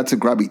think that's a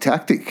grubby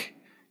tactic.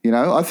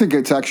 I think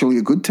it's actually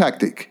a good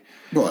tactic.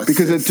 Well,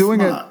 because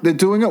they're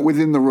doing it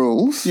within the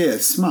rules. Yeah,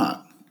 it's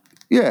smart.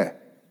 Yeah.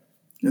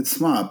 It's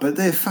smart, but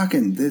they're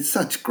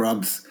such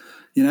grubs.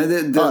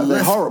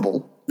 They're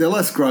horrible. They're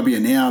less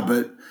grubbier now,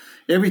 but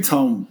every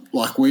time,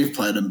 like we've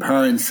played them,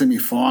 Parry in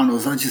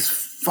semi-finals, I just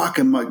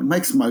fucking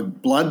makes my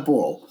blood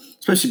boil.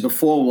 Especially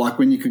before, like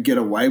when you could get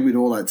away with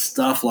all that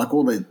stuff, like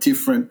all the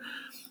different,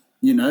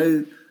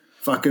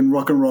 fucking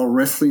rock and roll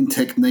wrestling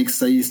techniques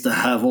they used to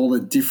have, all the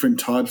different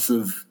types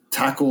of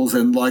tackles,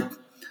 and like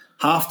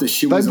half the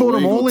shit was illegal. They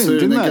brought them all in,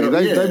 didn't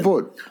they? They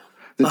brought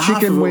the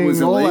chicken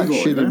wing, all that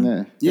shit in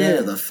there.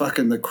 Yeah,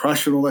 the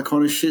crush and all that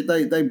kind of shit.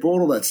 They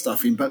brought all that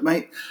stuff in. But,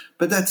 mate,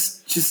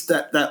 that's just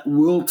that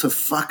will to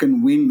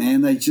fucking win,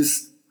 man. They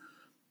just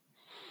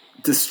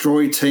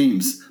destroy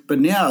teams. But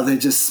now they're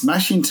just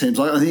smashing teams.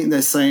 Like I think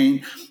they're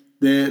saying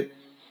they've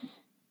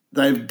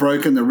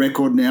broken the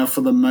record now for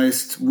the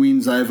most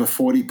wins over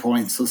 40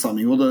 points or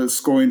something, or they're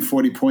scoring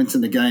 40 points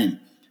in the game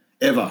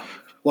ever.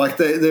 Like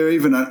they're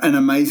even an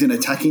amazing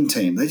attacking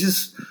team. They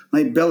just,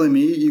 mate,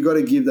 Bellamy, you got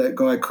to give that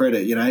guy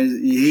credit.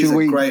 He's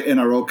a great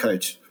NRL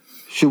coach.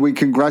 Should we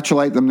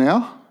congratulate them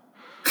now?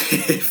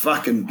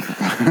 Fucking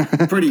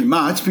pretty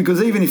much,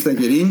 because even if they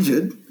get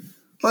injured,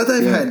 like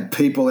they've had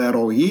people out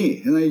all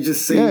year, and they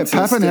just see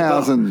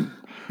Pappenhausen.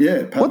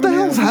 Yeah, what the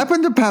hell's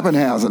happened to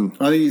Pappenhausen?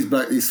 I think he's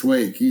back this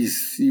week.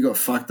 He got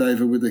fucked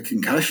over with a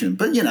concussion,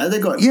 but they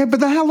got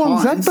but how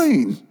long's that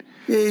been?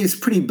 Yeah, it's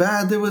pretty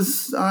bad. There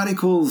was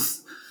articles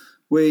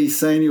where he's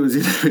saying he was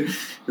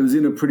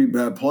in a pretty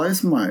bad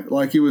place, mate.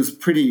 Like he was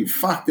pretty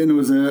fucked. And there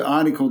was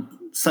an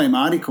same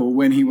article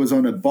when he was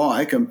on a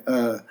bike,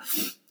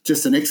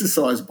 just an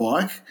exercise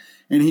bike,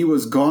 and he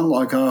was gone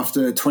like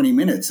after 20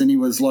 minutes, and he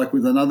was like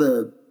with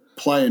another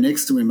player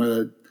next to him,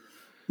 a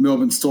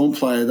Melbourne Storm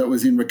player that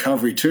was in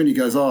recovery too, and he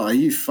goes, "Oh, are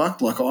you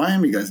fucked like I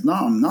am?" He goes, "No,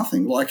 I'm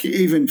nothing." Like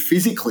even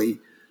physically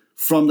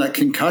from that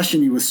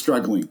concussion, he was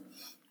struggling.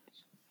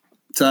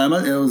 So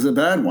it was a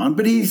bad one,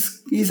 but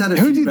he's had a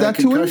few bad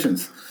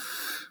concussions.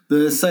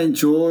 The St.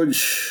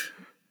 George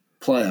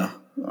player,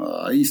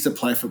 I used to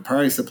play for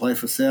Parry, used to play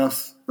for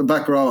South, the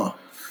back rower.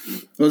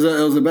 It was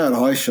a bad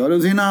high shot. It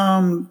was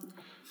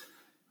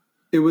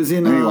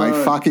in anyway,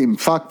 fuck him.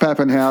 Fuck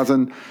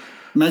Pappenhausen.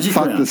 Magic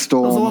fuck round. the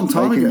Storm. It was a long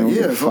time ago.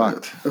 Yeah,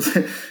 fucked.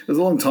 It was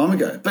a long time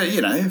ago. But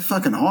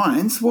fucking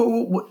Hines.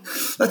 What,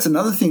 that's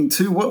another thing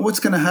too. What's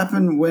going to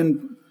happen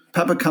when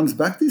Papa comes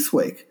back this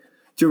week?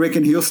 Do you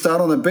reckon he'll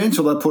start on the bench,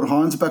 or they'll put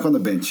Hines back on the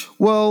bench?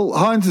 Well,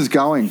 Hines is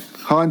going.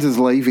 Hines is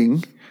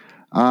leaving.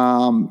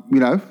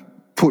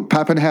 Put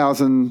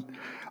Pappenhausen.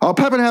 Oh,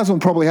 Pappenhausen will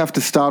probably have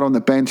to start on the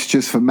bench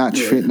just for match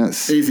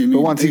fitness.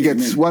 But once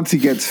he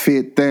gets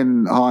fit,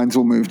 then Hines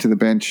will move to the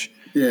bench.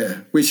 Yeah,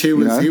 which he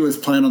was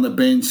playing on the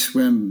bench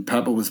when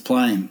Papa was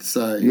playing.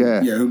 So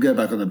he'll go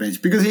back on the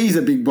bench because he's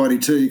a big body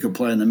too. He could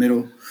play in the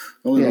middle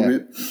a little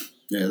bit.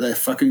 Yeah, they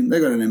got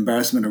an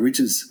embarrassment of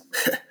riches.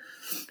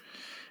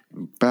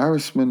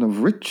 Embarrassment of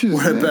riches.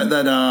 What about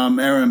that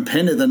Aaron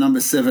Pennant, the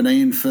number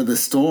 17 for the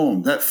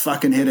Storm? That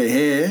fucking head of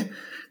hair.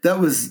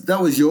 That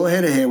was your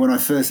head of hair when I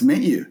first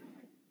met you.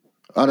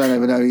 I don't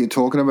even know who you're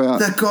talking about.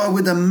 That guy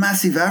with the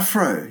massive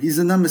afro. He's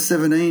the number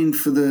 17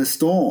 for the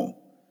Storm.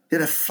 He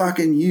had a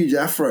fucking huge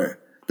afro.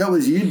 That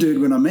was you, dude,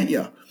 when I met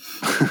you.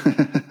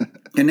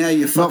 And now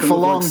you fucking not for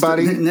long,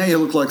 buddy. Now you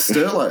look like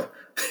Sterlo.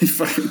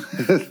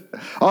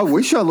 I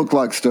wish I looked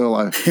like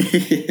Sterlo.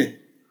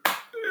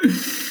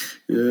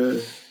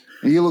 Yeah.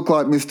 You look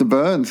like Mr.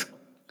 Burns.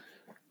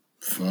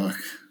 Fuck.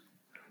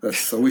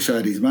 I wish I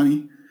had his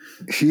money.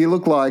 You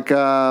look like,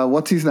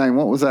 what's his name?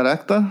 What was that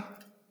actor?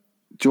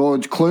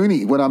 George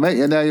Clooney. When I met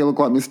you, now you look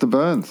like Mr.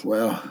 Burns.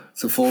 Wow.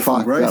 It's a fall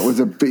from grace. That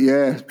was a bit,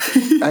 yeah.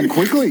 And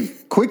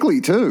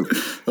quickly too.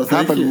 Well,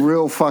 happened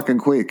real fucking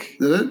quick.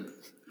 Did it?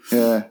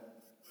 Yeah.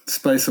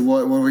 Space of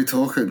what are we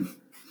talking?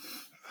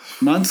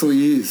 Months or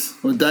years?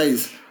 Or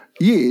days?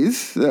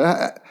 Years.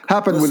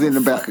 Happened within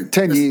about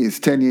 10 years.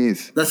 10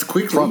 years. That's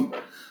quickly.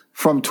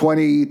 From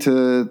 20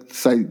 to,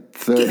 say,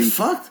 30. Get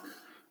fucked?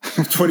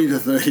 20 to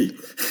 30.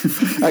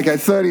 Okay,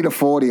 30 to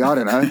 40. I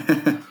don't know.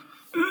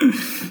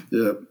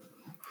 Yeah.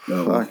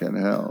 Oh, fucking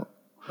hell.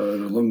 A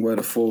long way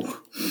to fall.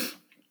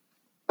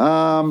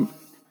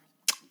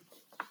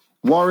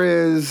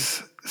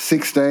 Warriors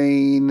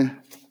 16,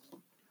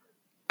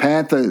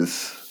 Panthers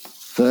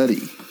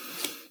 30.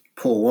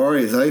 Poor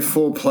Warriors,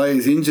 4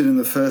 players injured in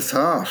the first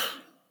half.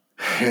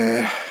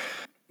 Yeah.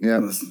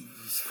 It was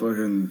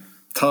fucking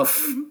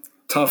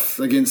tough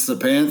against the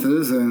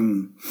Panthers,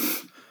 and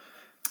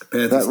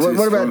Panthers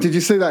what about, did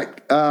you see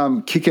that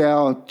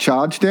kick-out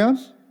charge down?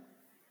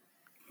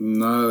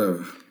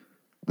 No.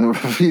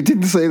 You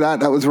didn't see that?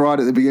 That was right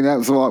at the beginning. That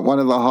was like one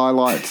of the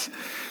highlights.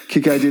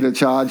 Kiko did a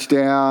charge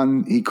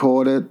down. He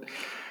caught it.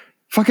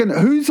 Fucking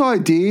whose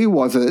idea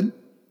was it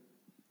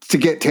to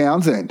get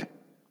Townsend?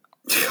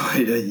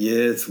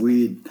 It's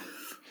weird.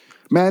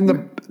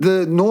 Man,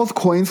 the North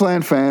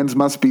Queensland fans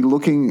must be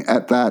looking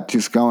at that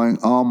just going,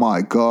 oh,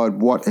 my God,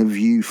 what have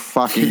you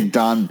fucking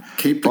done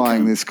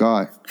buying this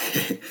guy?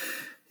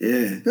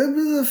 Yeah.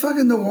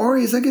 The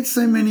Warriors, they get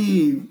so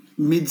many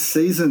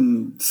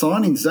mid-season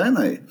signings, don't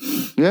they?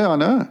 Yeah, I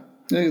know.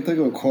 They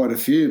got quite a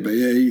few, but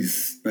yeah,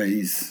 he's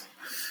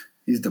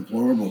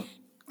deplorable.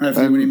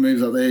 Hopefully when he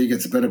moves up there, he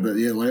gets better, but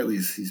yeah, lately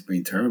he's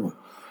been terrible.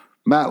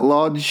 Matt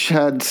Lodge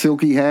had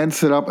Silky Hand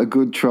set up a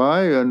good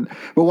try.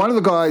 But one of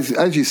the guys,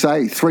 as you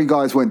say, 3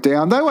 guys went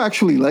down. They were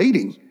actually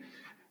leading.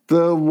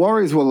 The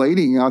Warriors were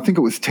leading, I think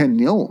it was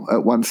 10-0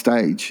 at one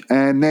stage.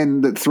 And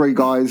then the 3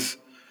 guys,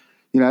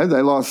 they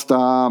lost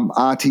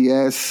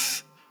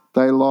RTS.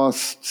 They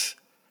lost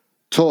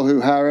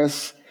Tohu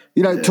Harris.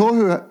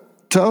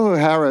 Tohu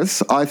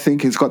Harris, I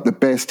think, has got the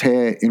best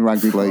hair in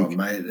rugby league. Oh,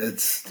 mate,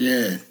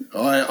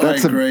 I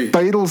That's agree. a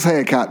Beatles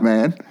haircut,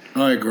 man.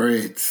 I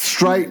agree. It's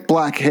straight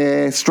black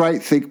hair,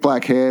 straight thick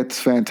black hair. It's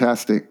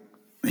fantastic.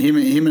 Him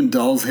and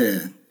Doll's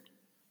hair.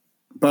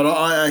 But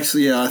I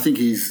think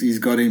he's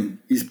got him.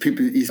 He's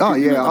pipping.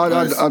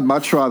 I'd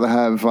much rather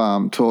have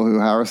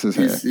Tohu Harris's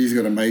hair. He's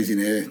got amazing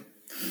hair.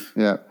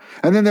 Yeah,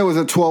 and then there was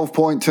a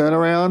 12-point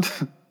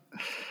turnaround,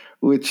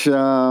 which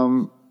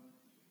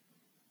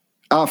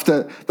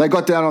after they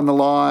got down on the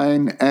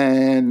line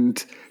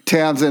and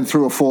Townsend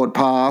threw a forward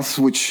pass,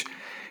 which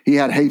he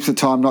had heaps of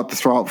time not to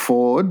throw it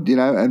forward,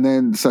 and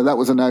then so that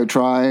was a no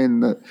try,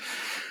 and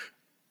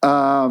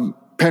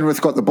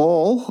Penrith got the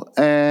ball,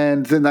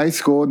 and then they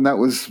scored, and that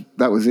was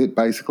it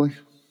basically.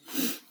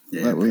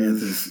 Yeah, that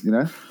was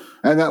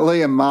and that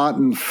Liam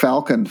Martin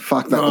Falcon,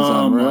 fuck, that was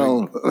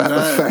unreal. That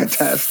was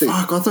fantastic.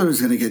 Fuck, I thought he was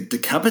going to get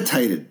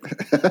decapitated.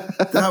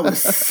 That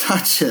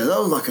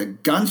was like a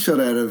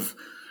gunshot out of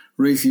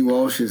Reece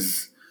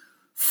Walsh's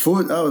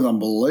foot. That was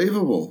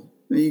unbelievable.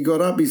 He got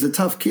up. He's a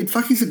tough kid.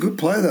 Fuck, he's a good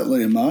player, that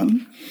Liam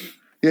Martin.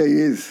 Yeah, he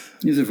is.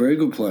 He's a very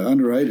good player,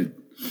 underrated.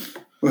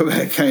 What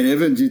about Kane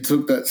Evans? You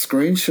took that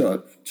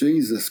screenshot.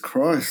 Jesus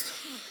Christ.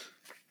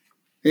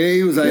 Yeah,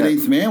 he was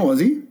 18th man, was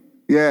he?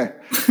 Yeah.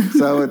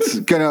 So it's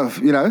going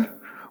to,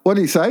 what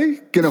did he say?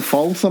 Going to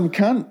fold some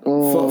cunt?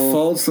 Or...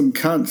 Fold some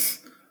cunts.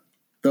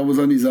 That was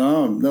on his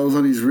arm. That was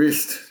on his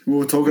wrist. We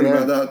were talking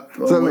about that.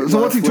 So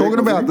what's he talking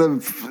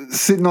about?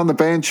 Sitting on the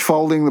bench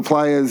folding the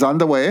players'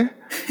 underwear?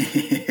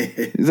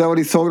 Is that what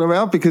he's talking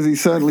about? Because he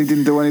certainly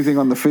didn't do anything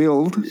on the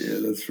field. Yeah,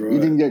 that's right. He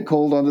didn't get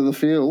called onto the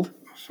field.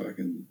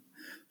 Fucking...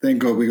 Thank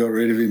God we got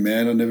rid of him,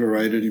 man. I never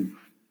rated him.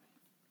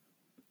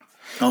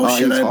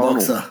 Shadow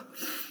boxer.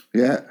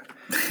 Yeah.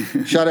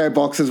 Shadow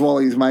boxers while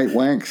his mate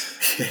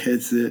wanks. Yeah,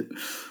 that's it.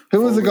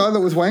 Who was the guy that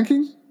was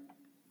wanking?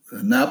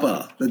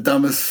 Napa, the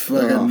dumbest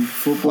fucking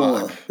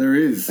footballer there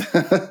is.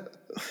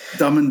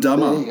 Dumb and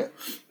Dumber.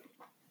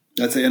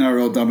 That's the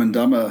NRL Dumb and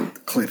Dumber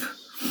clip.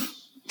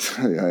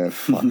 Yeah,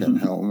 fucking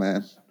hell,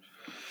 man.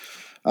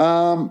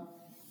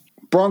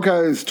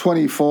 Broncos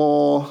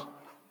 24,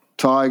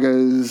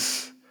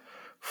 Tigers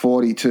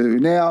 42.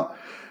 Now,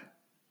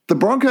 the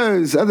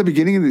Broncos, at the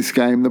beginning of this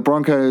game, the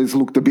Broncos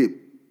looked a bit,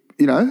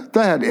 they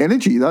had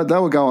energy. They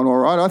were going all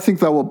right. I think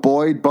they were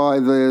buoyed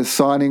by the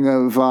signing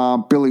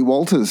of Billy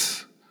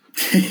Walters.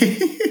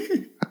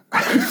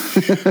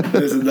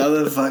 There's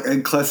another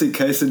fucking classic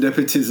case of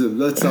nepotism.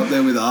 That's up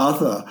there with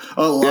Arthur.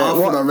 I laughed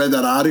when I read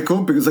that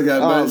article because I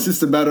go, mate, it's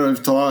just a matter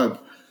of time.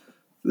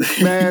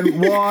 Man,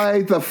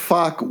 why the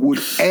fuck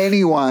would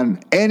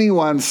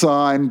anyone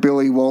sign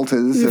Billy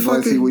Walters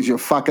unless he was your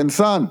fucking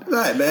son?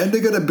 Right, man,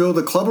 they're going to build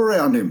a club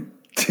around him.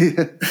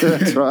 Yeah,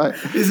 that's right.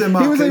 He was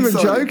even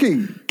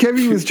joking.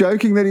 Kevy was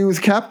joking that he was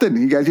captain.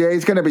 He goes, yeah,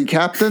 he's going to be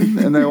captain.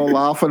 And they're all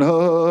laughing.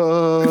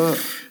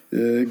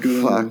 Yeah,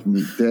 good. Fuck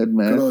me dead,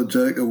 man. Good old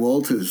Jacob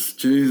Walters.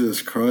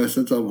 Jesus Christ,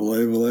 that's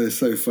unbelievable. That is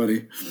so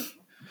funny.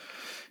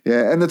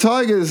 Yeah, and the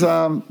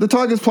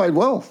Tigers played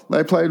well.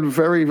 They played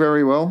very,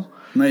 very well.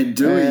 Mate,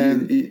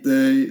 Dewey,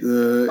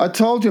 I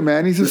told you,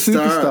 man, he's a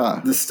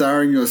superstar. The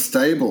star in your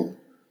stable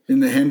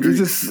in the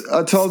Hendricks.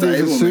 I told you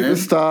he's a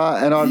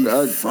superstar,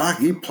 man.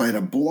 He played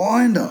a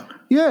blinder.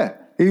 Yeah,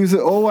 he's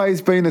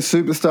always been a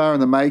superstar in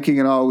the making,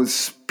 and I was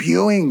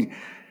spewing.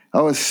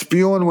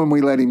 when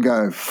we let him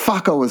go.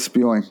 Fuck, I was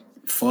spewing.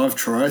 5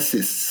 try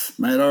assists.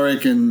 Mate, I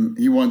reckon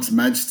he wants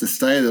Madge to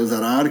stay. There was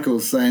that article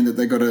saying that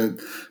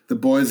the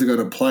boys have got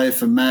to play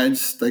for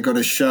Madge. They got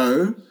to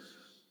show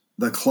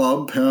the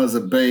club, powers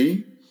that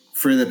be,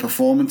 through their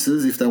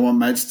performances if they want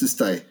Madge to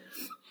stay.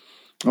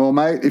 Well,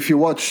 mate, if you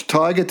watch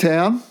Tiger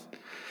Town...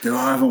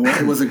 I haven't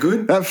watched it. Was it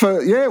good?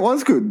 Yeah, it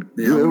was good.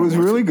 Yeah, it was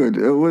really good.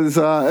 It was.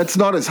 It's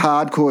not as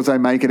hardcore as they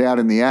make it out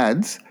in the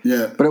ads.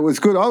 Yeah. But it was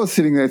good. I was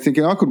sitting there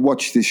thinking I could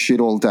watch this shit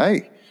all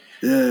day.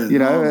 Yeah.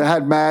 It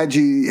had Madge,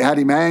 had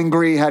him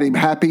angry, had him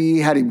happy,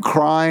 had him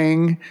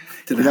crying.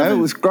 It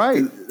was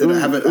great. Did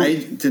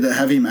it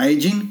have him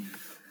aging?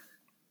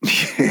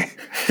 Yeah.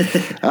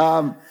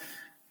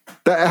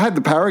 It had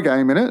the Para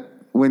game in it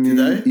when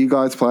you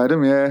guys played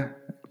him, yeah.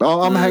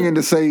 I'm hanging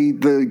to see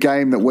the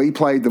game that we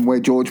played them where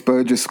George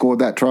Burgess scored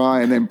that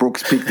try and then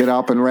Brooks picked it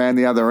up and ran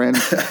the other end.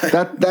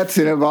 That's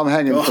it. I'm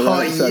hanging for that.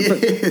 Oh,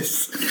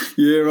 yes. At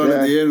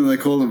the end and they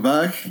call it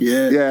back.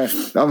 Yeah. Yeah,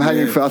 I'm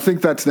hanging for, I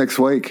think that's next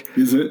week.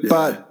 Is it?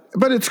 Yeah.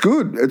 But it's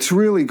good. It's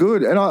really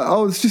good. And I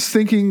was just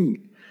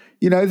thinking,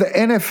 the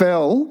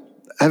NFL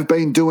have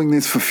been doing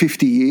this for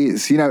 50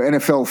 years.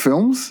 NFL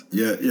films?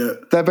 Yeah.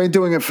 They've been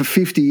doing it for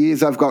 50 years.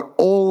 They've got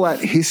all that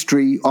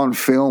history on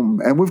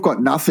film, and we've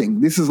got nothing.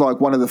 This is like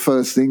one of the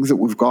first things that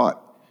we've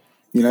got.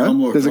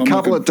 There's a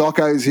couple of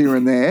docos here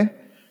and there,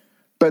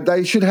 but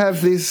they should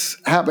have this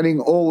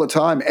happening all the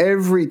time.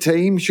 Every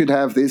team should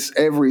have this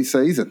every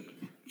season.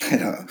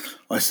 Yeah,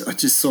 I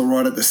just saw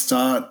right at the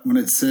start when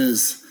it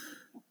says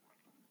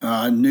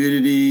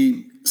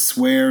nudity,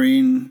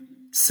 swearing,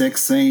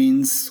 sex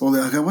scenes.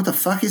 I go, what the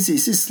fuck is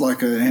this? Is this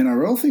like an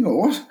NRL thing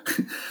or what?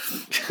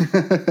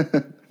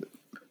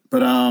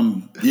 But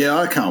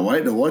I can't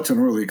wait to watch. I'm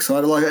really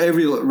excited. Like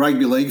every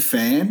rugby league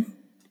fan,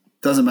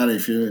 doesn't matter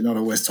if you're not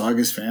a West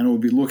Tigers fan, will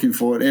be looking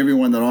forward.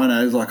 Everyone that I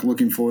know is like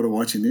looking forward to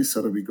watching this, so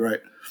it'll be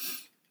great.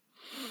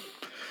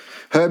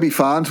 Herbie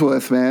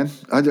Farnsworth, man.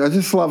 I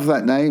just love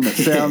that name. It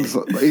sounds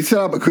he set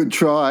up a good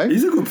try.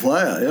 He's a good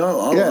player. Yeah,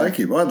 I like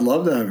him. I'd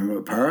love to have him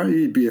at Para.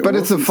 But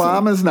it's a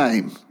farmer's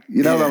name.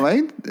 You know what I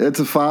mean? It's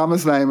a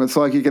farmer's name. It's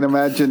like you can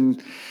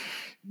imagine,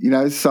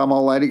 some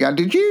old lady going,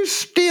 "Did you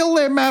steal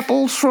them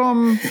apples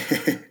from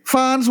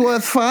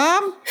Farnsworth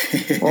Farm?"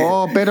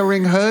 Oh, better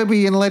ring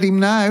Herbie and let him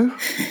know.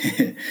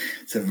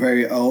 It's a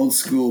very old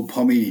school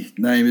pommy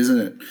name, isn't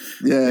it?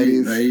 Yeah, it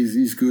is.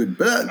 He's good.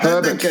 But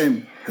that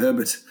game,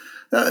 Herbert,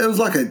 it was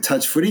like a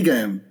touch footy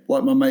game,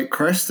 like my mate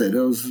Crash said. It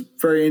was a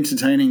very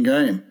entertaining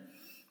game.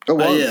 It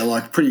was. Yeah,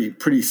 like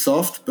pretty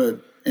soft,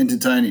 but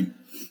entertaining.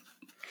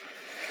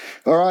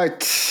 All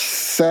right,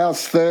 South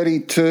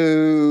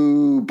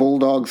 32,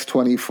 Bulldogs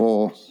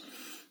 24.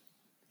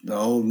 The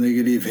old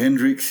negative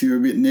Hendricks, you were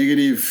a bit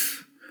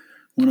negative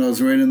when I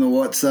was reading the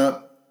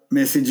WhatsApp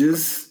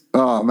messages.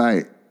 Oh,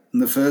 mate. In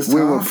the first half.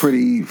 We were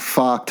pretty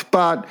fucked.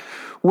 But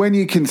when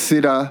you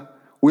consider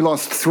we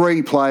lost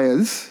three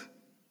players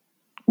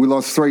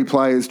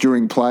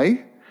during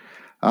play.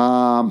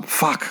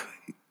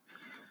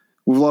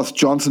 We've lost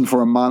Johnson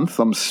for a month.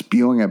 I'm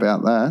spewing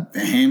about that.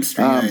 The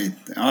hamstring.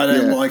 I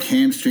don't like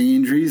hamstring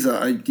injuries.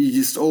 You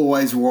just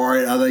always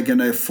worry, are they going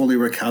to fully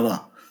recover?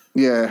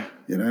 Yeah.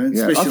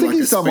 Especially I think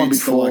he's done one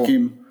before. Like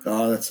him.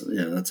 Oh, that's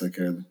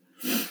okay.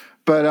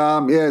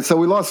 But, so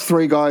we lost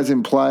three guys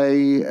in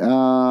play.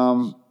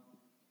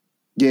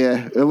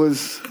 It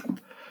was...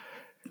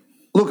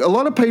 Look, a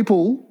lot of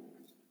people...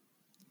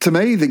 To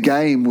me, the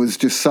game was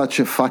just such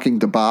a fucking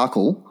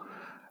debacle.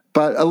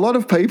 But a lot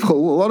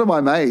of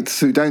my mates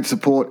who don't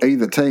support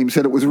either team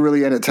said it was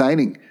really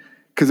entertaining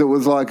because it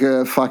was like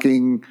a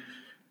fucking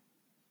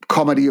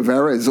comedy of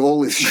errors.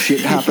 All this shit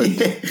happened,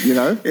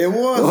 It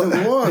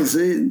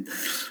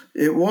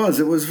was.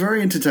 It was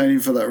very entertaining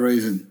for that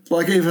reason.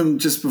 Like even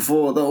just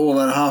before all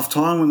that half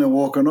time when they're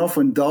walking off,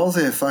 when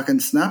Dolzare fucking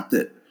snapped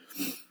it.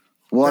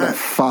 What a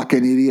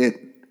fucking idiot.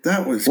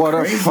 That was what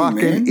crazy, a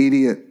fucking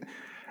idiot.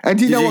 And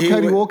do you know what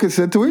Cody Walker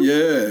said to him?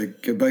 Yeah,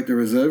 go back to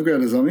reserve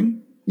grade or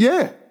something.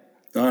 Yeah.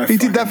 He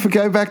did that for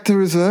go back to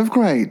reserve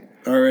grade.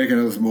 I reckon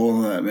it was more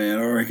than that, man.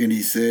 I reckon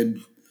he said,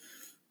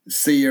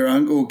 "See your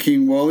uncle,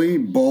 King Wally,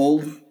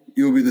 bald.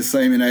 You'll be the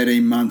same in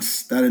 18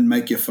 months. That'd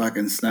make you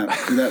fucking snap.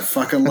 With that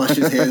fucking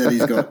luscious hair that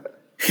he's got.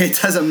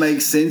 It doesn't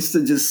make sense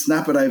to just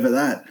snap it over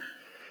that.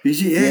 He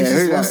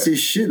just lost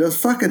his shit. It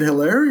was fucking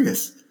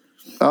hilarious.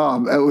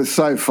 Oh, it was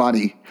so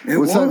funny. It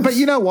was. But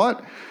you know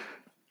what?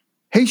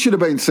 He should have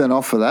been sent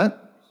off for that.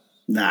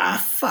 Nah,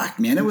 fuck,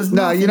 man. It was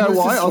no. You know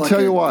why? I'll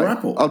tell you why.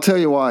 I'll tell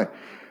you why.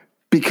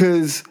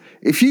 Because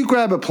if you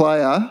grab a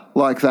player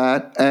like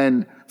that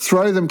and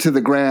throw them to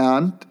the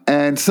ground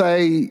and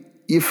say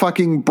you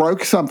fucking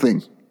broke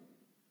something.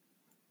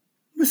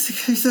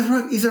 He's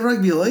a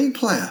rugby league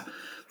player.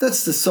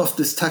 That's the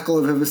softest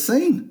tackle I've ever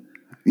seen.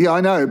 Yeah,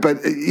 I know, but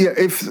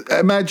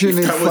imagine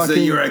if that was the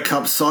Euro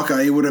Cup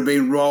soccer, he would have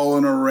been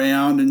rolling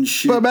around and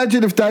shit. But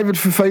imagine if David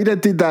Fifita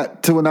did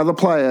that to another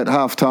player at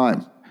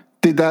halftime.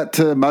 Did that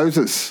to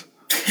Moses.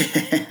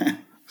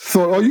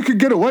 Thought, you could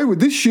get away with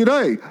this shit,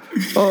 eh?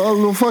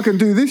 I'll fucking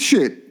do this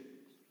shit.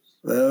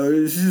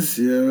 It's just,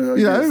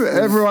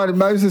 everyone,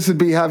 Moses would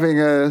be having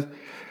a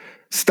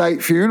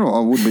state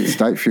funeral. It wouldn't be a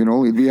state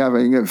funeral. He'd be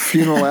having a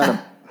funeral out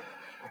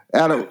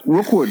at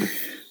Rookwood.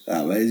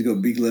 Oh, man, he's got a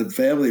big lip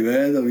family,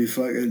 man. There'll be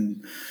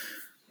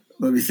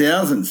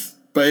thousands.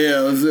 But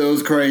yeah, it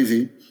was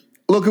crazy.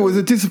 Look, it was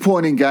a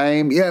disappointing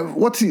game. Yeah,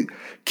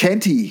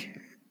 Kenty,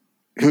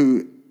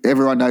 who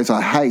everyone knows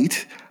I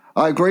hate.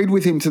 I agreed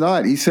with him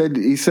tonight. He said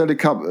a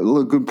couple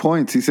of good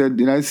points. He said,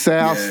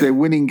 South, they're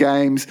winning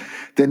games.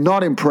 They're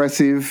not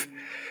impressive.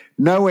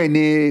 Nowhere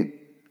near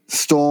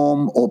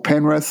Storm or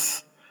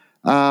Penrith.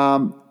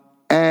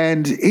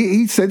 And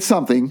he said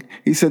something.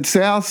 He said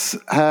Souths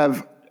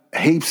have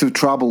heaps of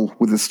trouble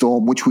with the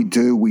Storm, which we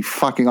do. I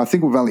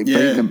think we've only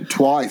beaten them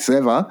twice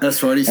ever.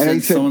 That's right. He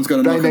said someone's got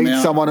to knock them out. They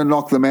need someone to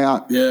knock them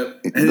out. Yeah.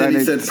 And then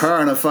he said,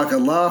 Parra, and I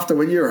fucking laughed.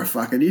 When you're a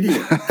fucking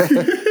idiot.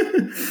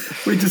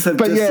 We just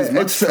had as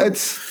much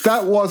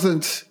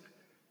trouble.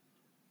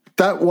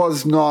 That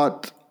was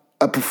not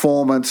a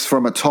performance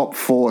from a top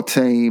 4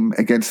 team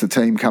against the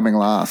team coming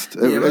last.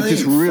 It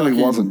just really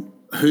wasn't.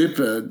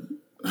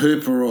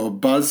 Hooper or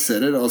Buzz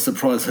said it. I was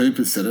surprised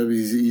Hooper said it.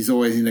 He's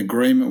always in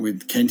agreement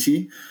with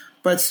Kenty.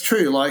 But it's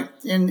true, like,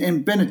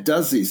 and Bennett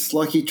does this.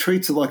 Like, he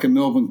treats it like a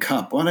Melbourne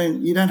Cup.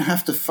 You don't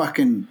have to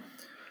fucking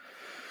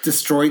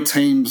destroy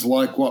teams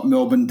like what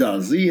Melbourne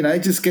does.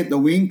 Just get the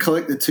win,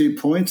 collect the 2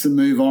 points, and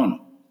move on.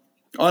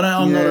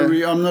 I'm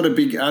not a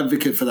big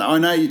advocate for that. I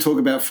know you talk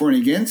about for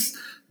and against.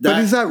 But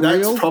is that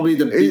real? That's probably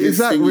the biggest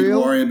thing you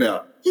worry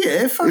about.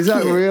 Yeah, fuck Is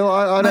that real?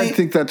 I don't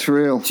think that's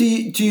real. Do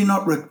you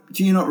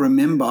not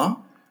remember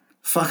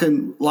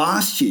fucking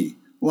last year?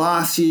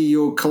 Last year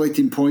you're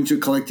collecting points. You're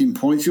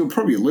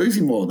probably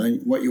losing more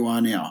than what you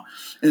are now.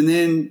 And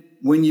then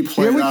when you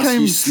played us,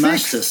 you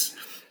smashed us.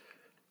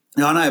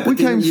 I know, but we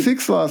came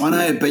 6th last year.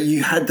 I know, but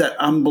you had that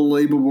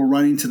unbelievable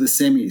run into the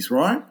semis,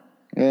 right?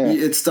 Yeah.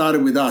 It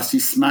started with us. You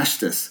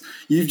smashed us.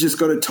 You've just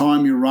got to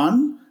time your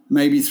run,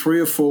 maybe 3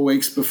 or 4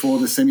 weeks before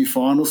the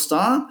semi-finals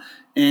start.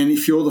 And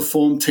if you're the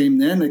form team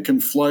then, it can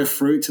flow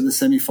through to the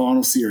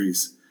semi-final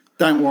series.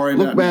 Don't worry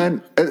about it. Look,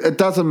 man, it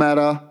doesn't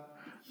matter.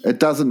 It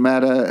doesn't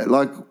matter.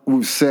 Like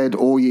we've said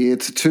all year,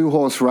 it's a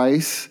 2-horse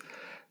race.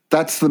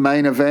 That's the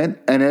main event,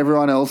 and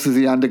everyone else is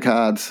the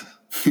undercards.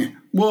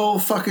 Well,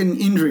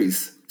 fucking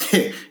injuries.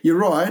 Yeah, you're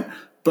right.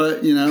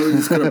 But, we've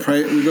just got to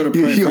pray. We've got to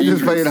pray. You're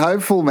just being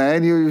hopeful,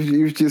 man.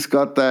 You've just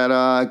got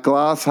that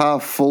glass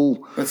half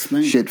full. That's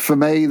me. Shit. For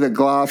me, the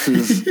glass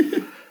is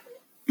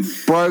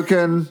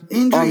broken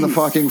on the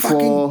fucking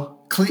floor.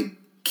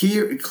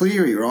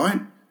 Cleary,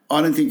 right?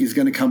 I don't think he's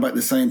going to come back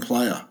the same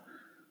player.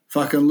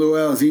 Fucking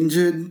Luau's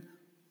injured.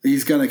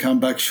 He's going to come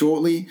back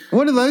shortly.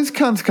 When are those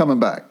cunts coming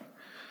back?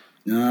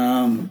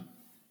 I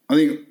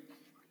think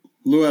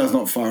Luau's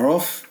not far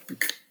off.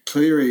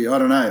 Cleary, I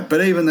don't know.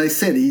 But even they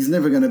said he's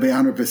never going to be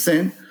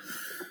 100%.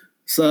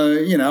 So,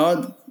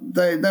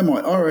 they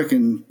might, I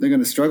reckon they're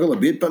going to struggle a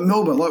bit. But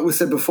Melbourne, like we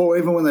said before,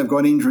 even when they've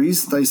got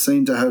injuries, they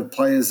seem to have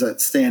players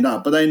that stand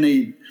up. But they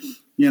need,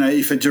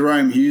 if a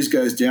Jerome Hughes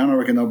goes down, I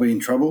reckon they'll be in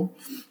trouble.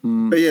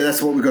 But, yeah,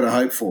 that's what we've got to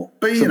hope for.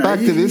 But, back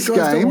to this you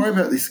guys game. Don't worry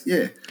about this.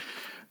 Yeah.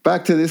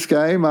 Back to this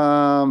game.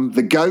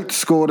 The GOAT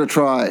scored a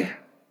try.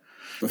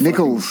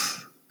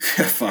 Nichols.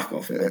 Fuck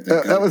off.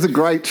 That was a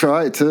great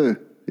try too.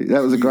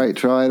 That was a great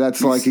try.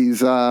 That's like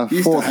his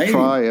 4th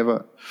try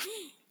ever.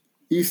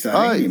 You used to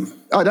hate him.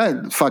 I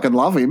don't fucking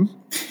love him,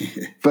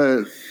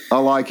 but I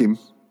like him.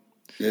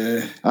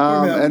 Yeah.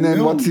 And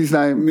then what's his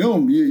name?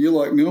 Milne. You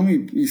like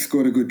Milne? He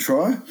scored a good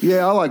try.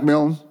 Yeah, I like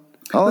Milne.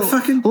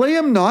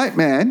 Liam Knight,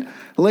 man.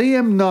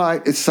 Liam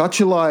Knight is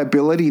such a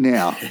liability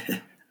now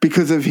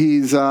because of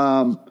his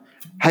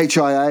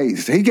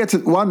HIAs. He gets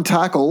one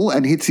tackle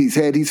and hits his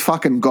head. He's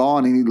fucking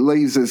gone and he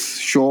leaves us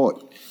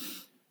short.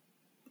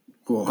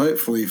 Well,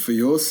 hopefully for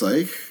your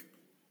sake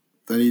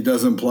that he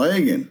doesn't play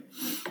again.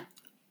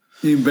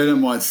 You better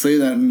might see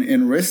that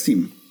and rest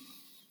him.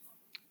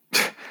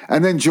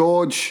 And then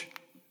Tom,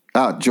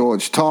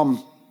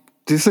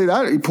 did you see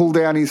that? He pulled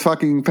down his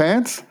fucking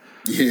pants.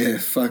 Yeah,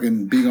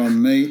 fucking big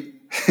on meat.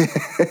 I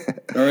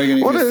reckon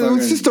it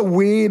was just a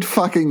weird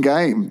fucking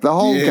game. The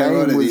whole game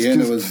right was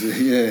end, just...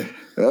 It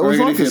was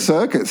like a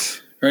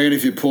circus. I reckon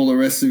if you pull the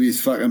rest of his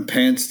fucking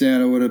pants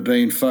down, it would have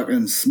been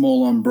fucking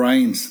small on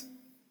brains.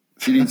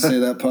 You didn't see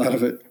that part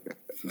of it.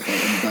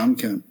 Fucking dumb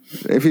cunt.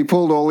 If he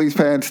pulled all his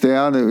pants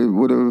down, it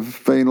would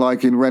have been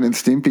like in Ren and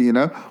Stimpy,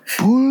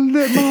 Pull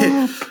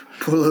them up.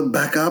 Pull it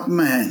back up,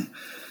 man.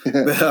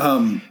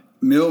 But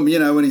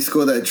Milne, when he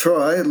scored that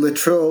try,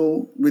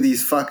 Latrell, with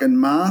his fucking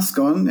mask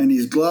on and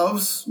his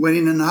gloves, went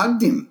in and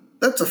hugged him.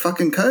 That's a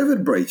fucking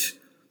COVID breach.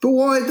 But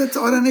why? I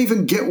don't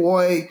even get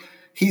why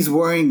he's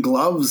wearing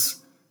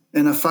gloves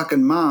and a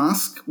fucking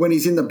mask when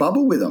he's in the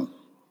bubble with them.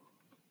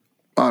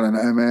 I don't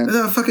know, man.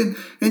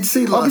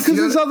 Because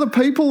there's other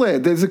people there.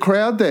 There's a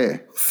crowd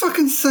there.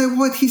 Fucking say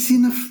what? He's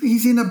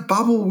in a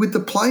bubble with the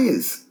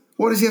players.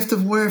 Why does he have to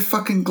wear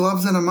fucking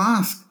gloves and a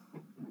mask?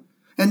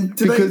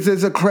 Because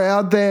there's a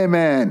crowd there,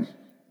 man.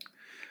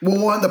 Well,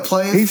 why aren't the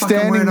players? He's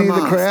standing near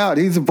the crowd.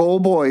 He's a ball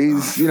boy.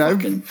 He's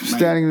standing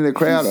near the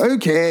crowd. Who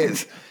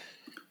cares?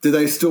 Do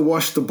they still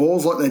wash the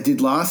balls like they did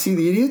last year?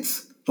 The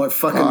idiots. Like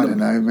fucking. I don't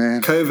know,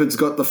 man. COVID's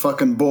got the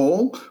fucking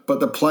ball, but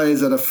the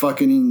players that are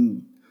fucking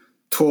in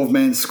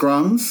 12-man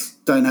scrums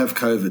don't have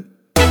COVID.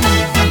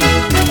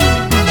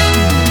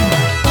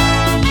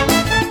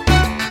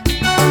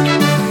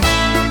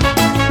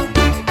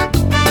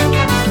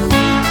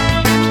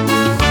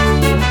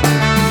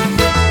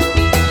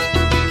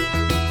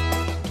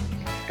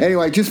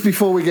 Anyway, just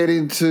before we get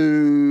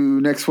into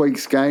next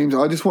week's games,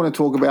 I just want to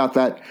talk about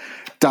that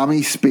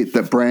dummy spit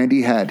that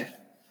Brandy had.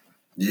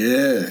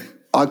 Yeah.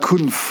 I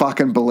couldn't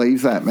fucking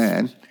believe that,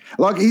 man.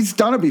 Like, he's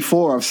done it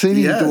before. I've seen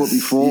him do it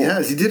before. He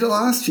has. He did it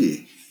last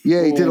year.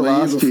 Yeah, he did it the year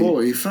last year.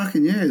 before. He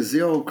fucking, it's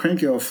the old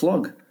cranky old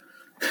flog.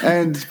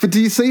 But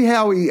do you see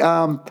how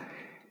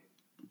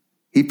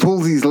he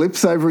pulls his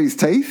lips over his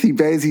teeth? He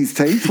bares his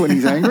teeth when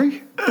he's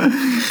angry.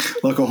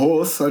 Like a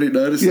horse. I didn't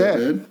notice that,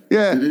 man.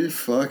 Yeah. Did he?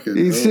 Fucking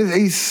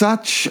he's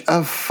such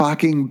a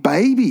fucking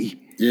baby.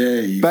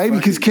 Yeah, baby.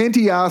 Because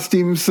Kenty asked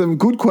him some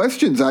good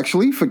questions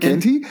actually for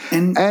Kenty,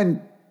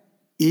 and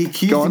he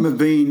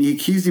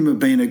accused him of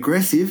being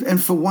aggressive,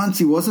 and for once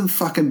he wasn't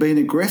fucking being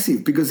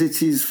aggressive because it's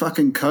his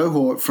fucking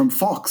cohort from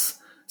Fox.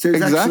 So he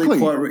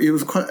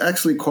was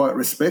actually quite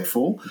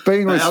respectful.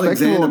 Being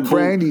respectful, and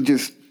Brandy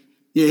just.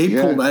 Yeah, he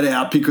pulled that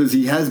out because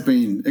he has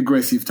been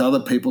aggressive to other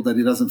people that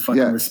he doesn't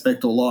fucking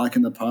respect or like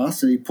in the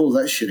past, and he pulls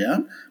that shit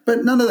out.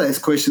 But none of those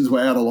questions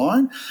were out of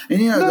line. And,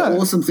 the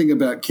awesome thing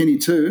about Kenny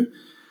too,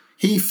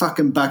 he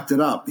fucking backed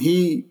it up.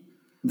 He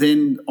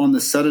then, on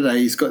the Saturday,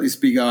 he's got this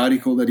big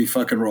article that he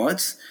fucking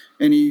writes,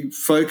 and he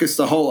focused,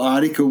 the whole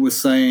article was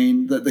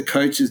saying that the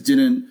coaches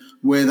didn't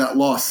wear that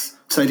loss,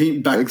 so he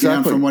didn't back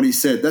down from what he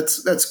said.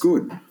 That's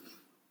good.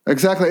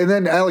 Exactly. And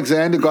then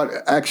Alexander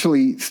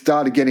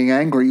started getting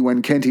angry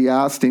when Kenty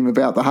asked him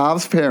about the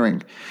halves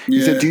pairing.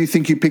 He said, do you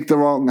think you picked the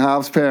wrong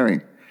halves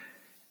pairing?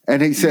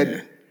 And he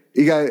said,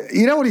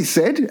 you know what he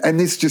said? And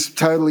this just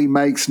totally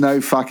makes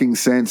no fucking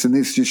sense. And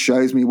this just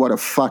shows me what a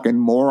fucking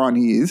moron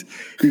he is.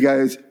 He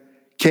goes,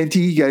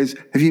 Kenty,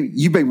 have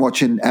you been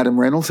watching Adam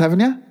Reynolds,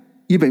 haven't you?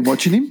 You've been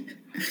watching him?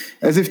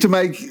 As if to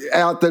make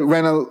out that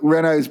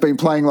Renault's been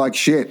playing like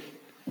shit.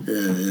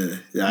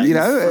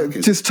 Yeah.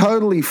 Just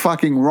totally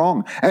fucking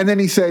wrong. And then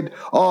he said,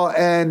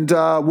 and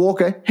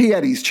Walker, he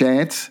had his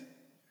chance.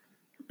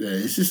 Yeah,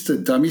 he's just a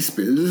dummy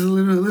spit. He's a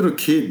little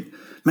kid.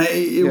 Mate,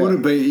 it would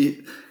have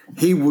been,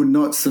 he would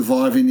not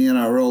survive in the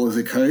NRL as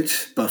a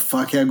coach, but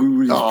fuck, how good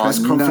would his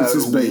press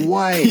conferences be?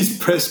 Way. His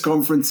press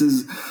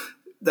conferences,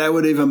 they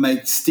would even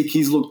make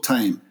Stickies look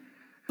tame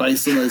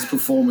based on those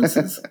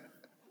performances.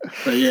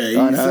 But he's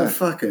a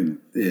fucking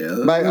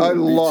Mate, I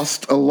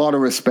lost a lot of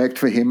respect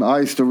for him. I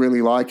used to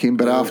really like him,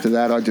 but after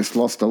that, I just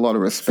lost a lot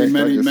of respect.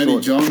 Matty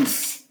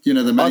Johns,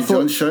 the Matty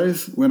Johns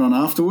shows went on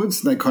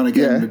afterwards. They kind of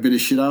gave him a bit of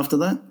shit after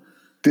that.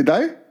 Did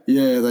they?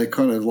 Yeah, they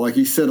kind of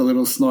he said a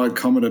little snide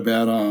comment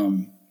about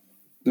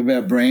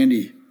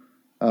Brandy.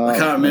 I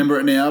can't remember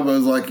it now, but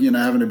it was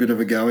having a bit of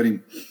a go at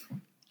him.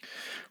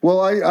 Well,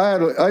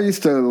 I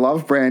used to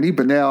love Brandy,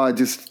 but now I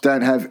just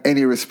don't have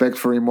any respect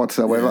for him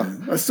whatsoever.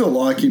 Yeah, I still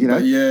like him,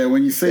 but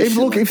when you see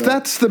if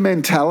that's the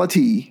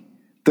mentality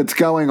that's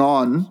going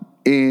on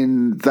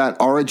in that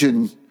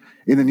Origin,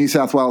 in the New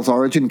South Wales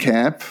Origin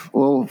camp,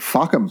 well,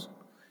 fuck them.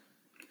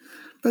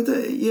 But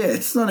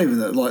it's not even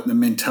the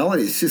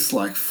mentality. It's just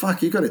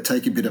fuck, you got to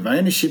take a bit of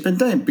ownership and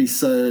don't be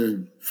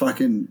so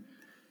fucking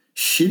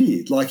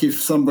shitty. Like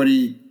if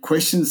somebody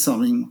questions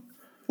something,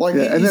 he's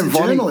a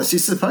journalist,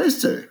 he's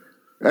supposed to.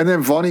 And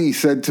then Vonnie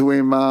said to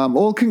him,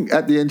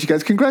 at the end, she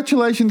goes,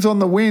 congratulations on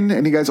the win.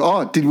 And he goes,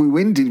 did we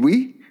win? Did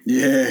we?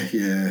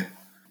 Yeah.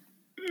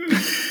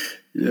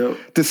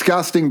 Yep.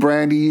 Disgusting,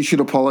 Brandy. You should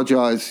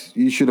apologise.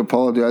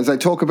 They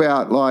talk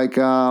about,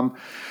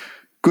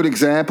 good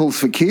examples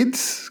for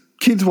kids.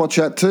 Kids watch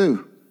that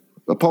too.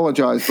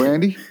 Apologise,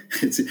 Brandy.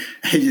 Did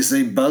you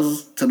see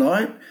Buzz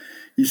tonight?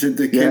 You said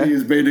that Kenny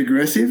has been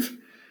aggressive.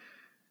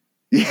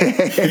 Yeah.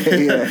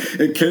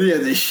 And Kenny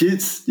had the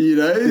shits, He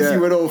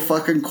went all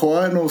fucking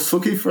quiet and all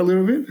sooky for a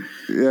little bit.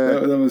 Yeah.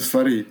 That was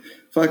funny.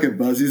 Fucking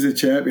Buzz, he's a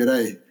champion,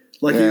 eh?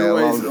 He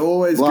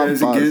always goes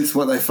Buzz against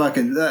what they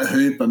fucking, that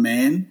Hooper,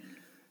 man.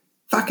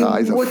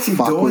 Fucking, what's he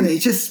doing? He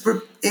just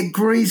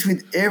agrees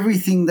with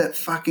everything that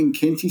fucking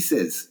Kenty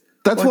says.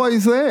 That's why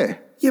he's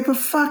there. Yeah, but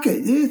fuck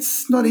it.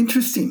 It's not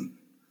interesting.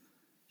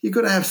 You've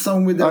got to have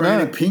someone with their own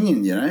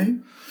opinion, Yeah,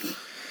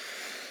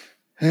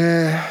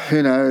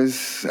 who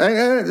knows?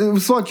 And it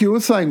was like you were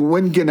saying,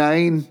 when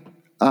Ganane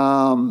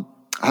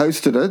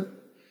hosted it,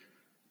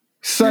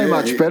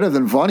 much better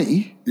than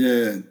Vonnie.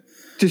 Yeah.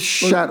 Just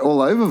shat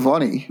all over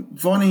Vonnie.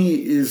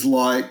 Vonnie is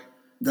like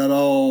that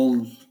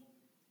old,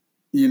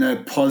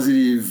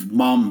 positive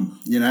mum,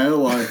 I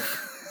don't...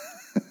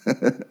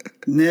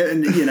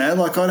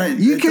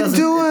 You can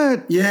do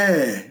it.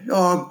 Yeah.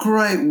 Oh,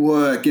 great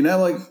work,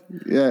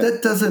 that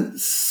doesn't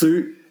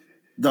suit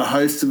the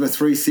host of a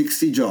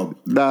 360 job.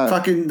 No.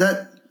 Fucking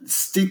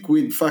stick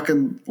with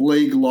fucking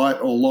League, Light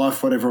or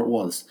Life, whatever it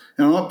was.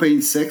 And I'm not being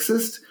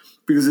sexist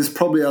because there's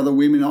probably other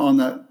women on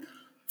that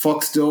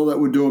Foxtel that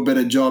would do a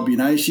better job,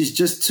 She's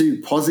just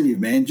too positive,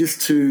 man.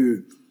 Just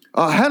too...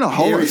 Hannah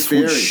Hollis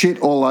would shit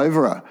all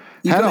over her.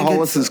 Hannah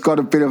Hollis has got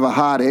a bit of a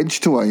hard edge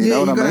to her, you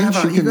know what I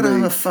mean? You've got to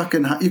have a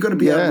fucking... You've got to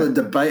be able to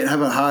debate,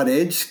 have a hard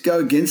edge, go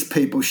against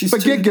people.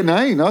 Get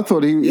Ganane. I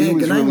thought he was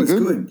Ganane really was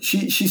good.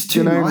 She's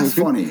too nice,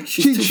 funny.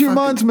 She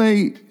reminds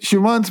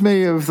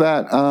me of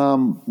that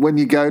when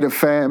you go to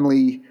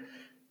family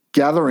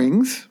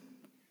gatherings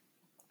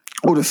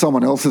or to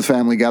someone else's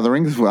family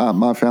gatherings.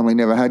 My family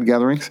never had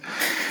gatherings.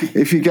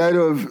 If you go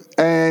to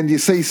and you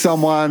see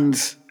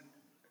someone's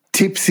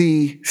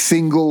tipsy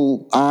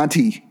single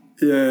auntie...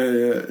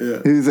 Yeah.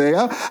 Who's there?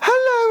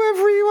 Hello,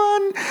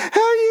 everyone.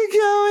 How are you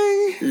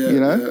going?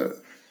 Yeah.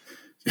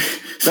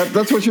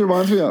 That's what she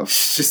reminds me of.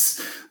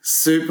 Just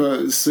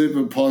super,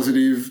 super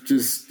positive.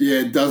 Just,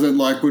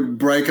 doesn't would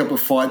break up a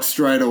fight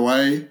straight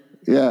away.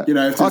 Yeah.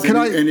 If there's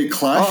any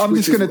clash, I'm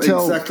just going to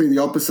tell exactly the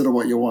opposite of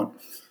what you want.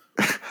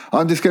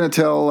 I'm just going to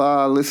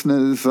tell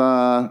listeners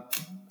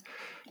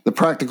the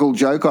practical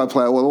joke I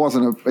play. Well, it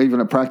wasn't even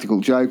a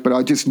practical joke, but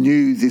I just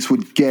knew this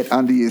would get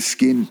under your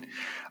skin.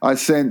 I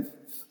sent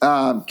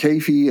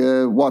Keefe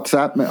a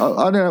WhatsApp.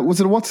 I don't know. Was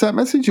it a WhatsApp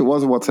message? It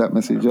was a WhatsApp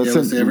message. I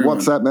sent a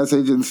WhatsApp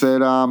message and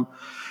said,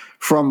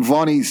 from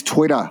Vonnie's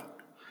Twitter,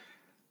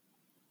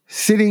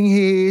 sitting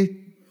here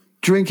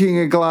drinking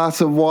a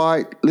glass of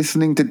white,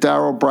 listening to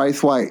Daryl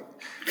Braithwaite.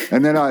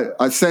 And then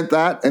I sent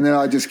that, and then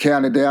I just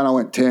counted down. I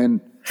went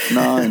 10,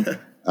 9,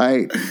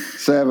 8,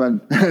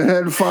 7, and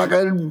then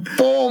fucking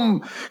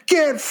boom,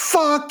 get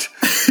fucked.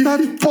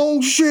 That's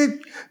bullshit.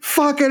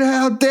 Fucking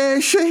how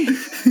dare she?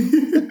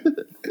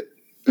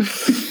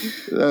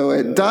 So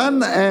we're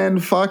done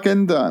and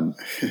fucking done.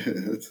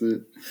 That's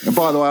it. And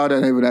by the way, I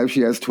don't even know if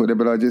she has Twitter,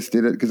 but I just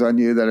did it because I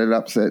knew that it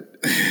upset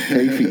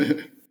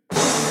Keefe.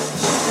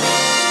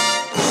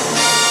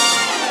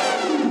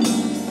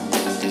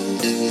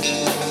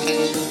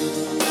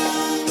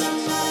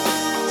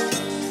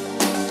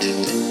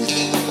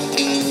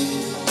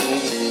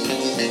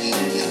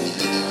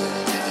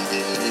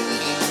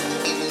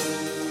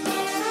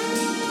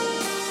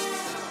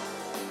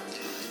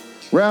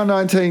 Round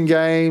 19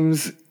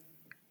 games,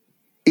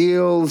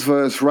 Eels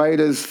versus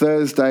Raiders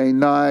Thursday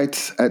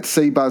night at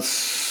Cbus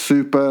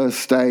Super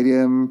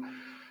Stadium.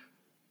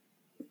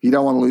 You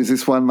don't want to lose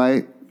this one,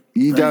 mate.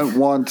 You don't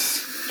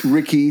want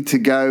Ricky to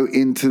go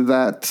into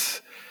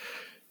that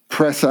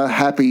presser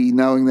happy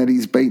knowing that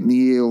he's beaten the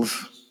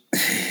Eels.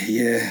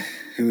 Yeah,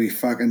 who he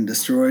fucking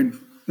destroyed.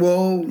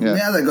 Well,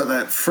 now they got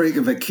that freak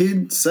of a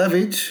kid,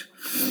 Savage.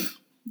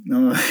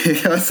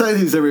 I say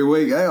this every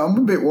week. Hey, I'm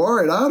a bit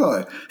worried, aren't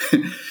I?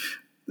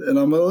 And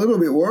I'm a little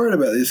bit worried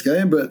about this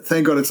game, but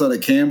thank God it's not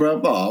at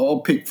Canberra. Oh, I'll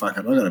pick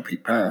fucking. I'm going to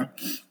pick Parramatta.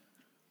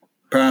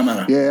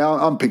 Yeah,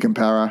 I'm picking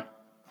Para.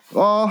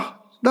 Oh,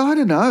 no, I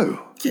don't know.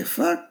 Yeah,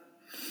 fuck.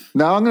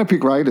 No, I'm going to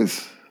pick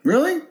Raiders.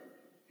 Really?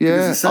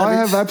 Yeah, I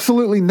have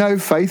absolutely no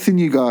faith in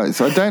you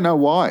guys. I don't know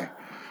why,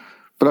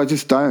 but I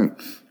just don't.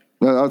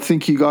 I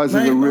think you guys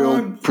are the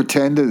real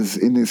pretenders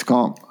in this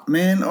comp.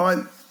 Man,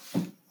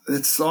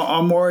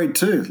 I'm worried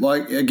too.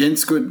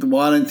 Against good,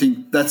 well, I don't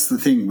think that's the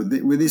thing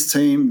with this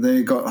team.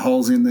 They got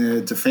holes in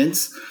their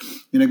defence.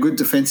 In a good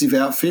defensive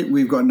outfit,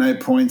 we've got no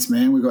points,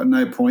 man. We've got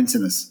no points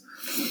in us.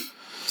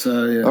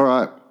 So yeah. All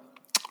right,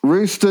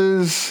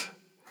 Roosters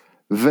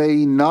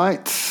v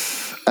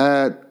Knights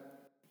at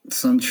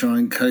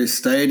Sunshine Coast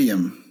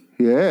Stadium.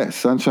 Yeah,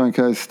 Sunshine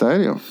Coast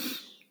Stadium.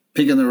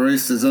 Picking the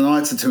Roosters. The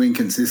Knights are too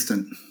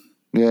inconsistent.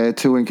 Yeah,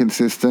 too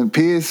inconsistent.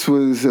 Pierce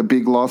was a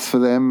big loss for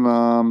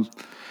them.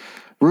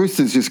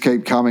 Roosters just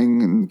keep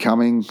coming and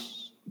coming,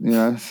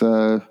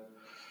 so...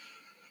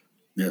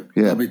 Yep.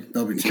 Yeah,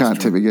 they'll be you can't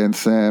tip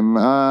against them.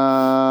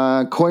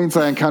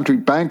 Queensland Country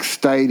Bank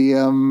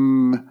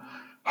Stadium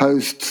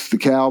hosts the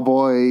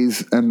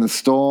Cowboys and the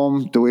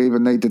Storm. Do we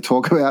even need to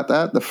talk about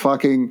that? The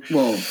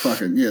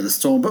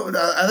Storm. But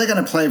are they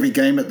going to play every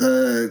game at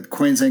the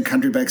Queensland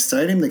Country Bank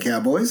Stadium, the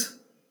Cowboys?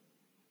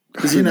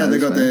 Because they've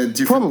got their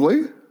different...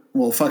 Probably.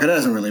 Well, fuck, it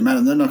doesn't really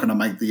matter. They're not going to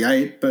make the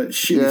 8, but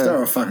shit, if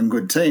they're a fucking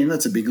good team,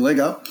 that's a big leg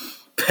up.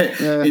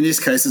 In this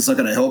case, it's not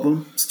going to help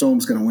them.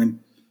 Storm's going to win.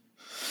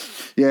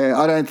 Yeah,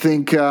 I don't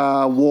think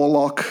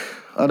Warlock...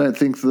 I don't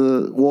think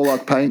the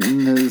Warlock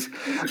Payton is...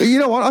 You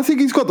know what? I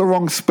think he's got the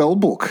wrong spell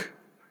book.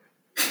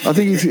 I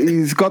think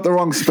he's got the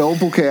wrong spell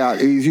book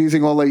out. He's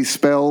using all these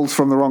spells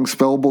from the wrong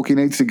spell book. He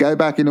needs to go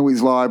back into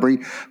his library,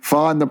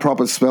 find the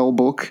proper spell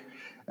book,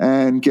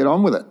 and get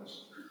on with it.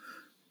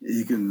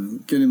 You can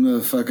get him the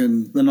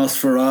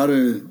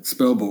Nosferatu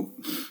spell book.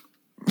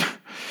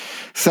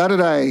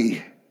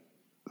 Saturday,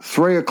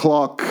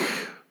 3:00,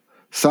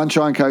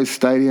 Sunshine Coast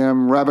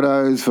Stadium,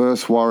 Rabbitohs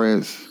versus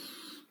Warriors.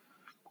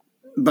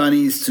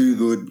 Bunny's too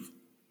good.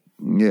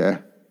 Yeah.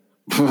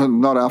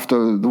 Not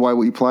after the way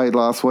we played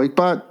last week,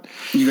 but...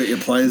 You got your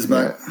players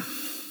back.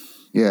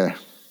 Yeah.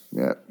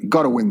 You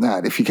got to win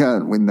that. If you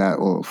can't win that,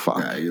 well,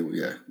 fuck.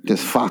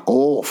 Just fuck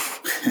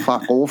off.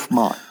 Fuck off,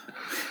 mate.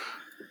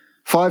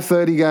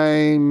 5:30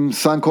 game,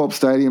 Suncorp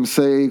Stadium,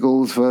 Sea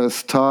Eagles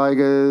versus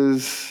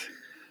Tigers.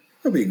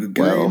 That'll be a good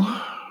game.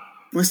 Well,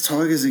 West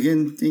Tigers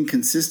again,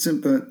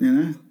 inconsistent, but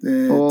they're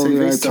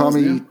TV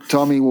stars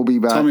Tommy will be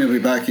back. Tommy will be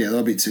back. Yeah,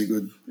 they'll be too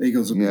good.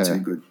 Eagles will be too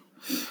good.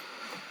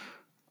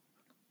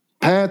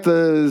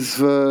 Panthers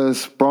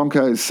versus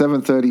Broncos,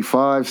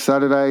 7:35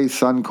 Saturday,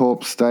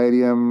 Suncorp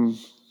Stadium.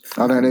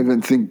 I don't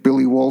even think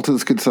Billy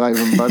Walters could save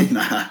them, buddy.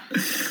 Nah,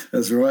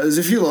 that's right. There's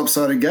a few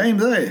lopsided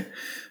games, eh?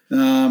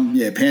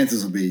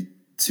 Panthers will be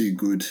too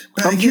good.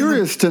 But I'm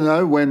curious to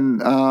know when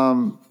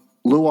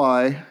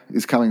Luai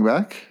is coming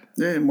back.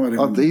 Yeah, it might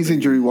have. His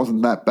injury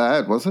wasn't that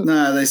bad, was it?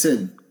 No, they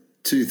said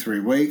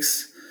 2-3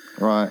 weeks.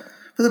 Right.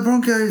 But the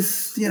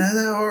Broncos, they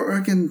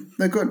reckon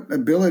they've got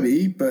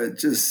ability, but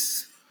they're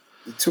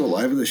too all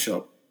over the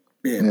shop.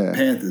 Yeah,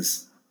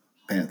 Panthers.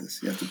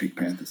 You have to pick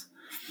Panthers.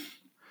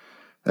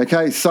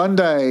 Okay,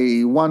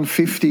 Sunday,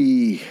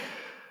 1:50.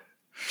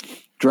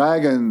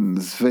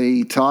 Dragons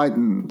v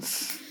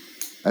Titans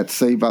at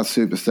Cbus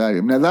Super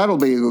Stadium. Now, that'll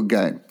be a good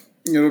game.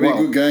 It'll be a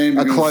good game.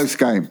 A close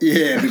game.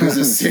 Yeah, because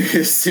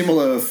it's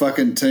similar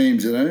fucking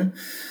teams, you know?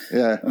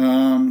 Yeah.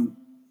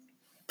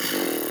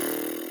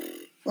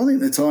 I think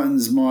the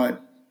Titans might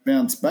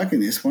bounce back in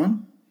this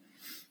one.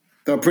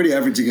 They're pretty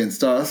average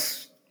against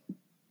us.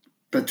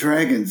 But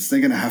Dragons, they're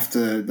going to have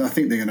to, I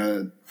think they're going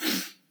to,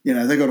 you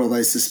know, they got all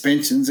those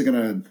suspensions. They're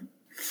going to.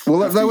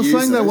 Well, they were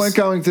saying they weren't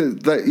going to.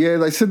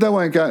 They said they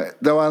weren't going.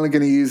 They were only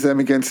going to use them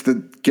against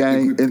the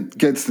game,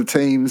 against the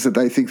teams that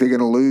they think they're going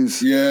to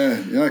lose.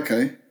 Yeah.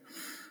 Okay.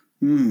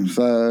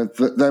 So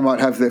they might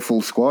have their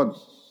full squad.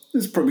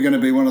 It's probably going to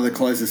be one of the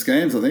closest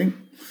games, I think.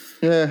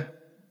 Yeah.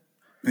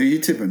 Who are you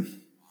tipping?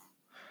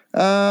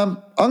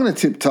 I'm going to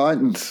tip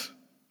Titans.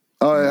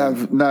 I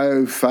have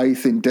no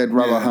faith in Dead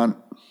Rubber Hunt.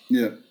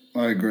 Yeah,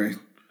 I agree.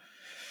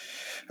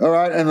 All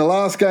right, and the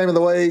last game of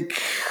the week,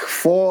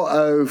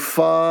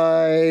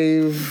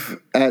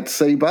 4:05 at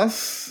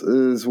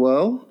Cbus as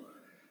well,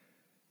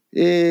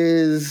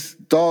 is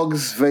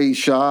Dogs v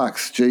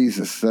Sharks.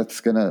 Jesus, that's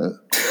going to...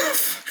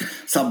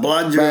 Some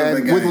blood of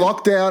a game. With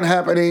lockdown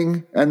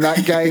happening and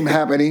that game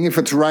happening, if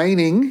it's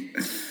raining,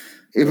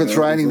 they're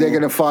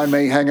going to find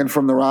me hanging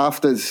from the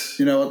rafters.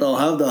 You know what they'll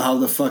have? They'll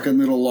have the fucking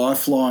little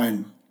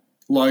Lifeline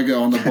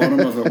logo on the bottom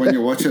of it when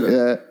you're watching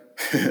it.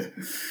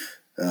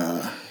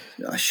 Yeah.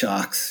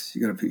 Sharks.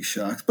 You got to pick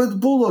Sharks. But the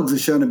Bulldogs are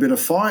showing a bit of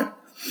fight.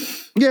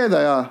 Yeah,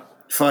 they are.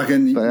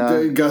 Fucking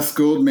Gus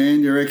Gould,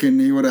 man, you reckon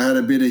he would have had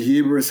a bit of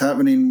hubris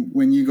happening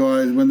when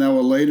they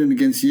were leading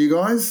against you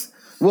guys?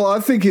 Well, I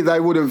think they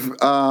would have...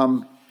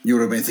 you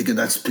would have been thinking,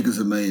 that's because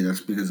of me,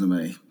 that's because of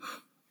me.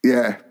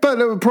 Yeah, but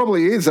it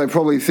probably is. They're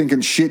probably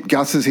thinking, shit,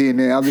 Gus is here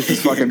now. This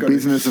is fucking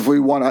business. If we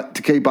want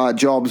to keep our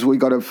jobs, we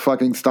got to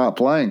fucking start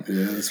playing.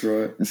 Yeah, that's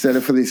right. Instead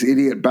of for this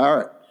idiot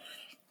Barrett.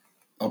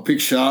 I'll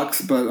pick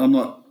Sharks, but I'm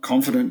not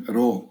confident at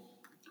all.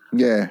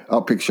 Yeah,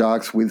 I'll pick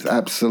Sharks with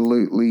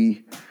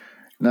absolutely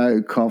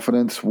no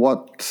confidence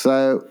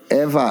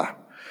whatsoever.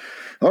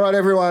 All right,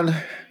 everyone.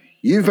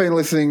 You've been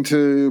listening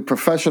to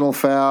Professional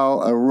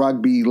Foul, a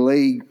rugby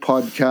league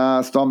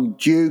podcast. I'm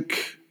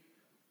Duke.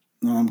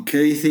 I'm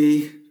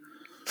Keithy.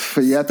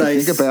 You had to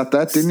think about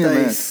that, didn't you,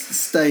 man?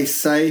 Stay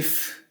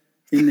safe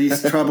in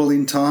these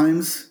troubling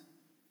times.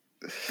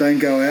 Don't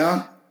go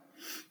out.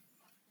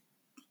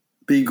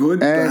 Be good,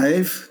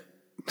 behave.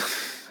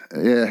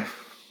 Yeah.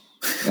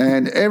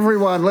 And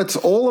everyone,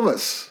 all of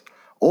us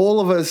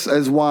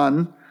as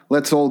one,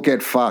 let's all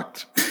get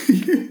fucked.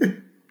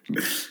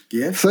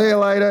 Yeah. See you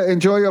later.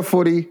 Enjoy your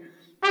footy.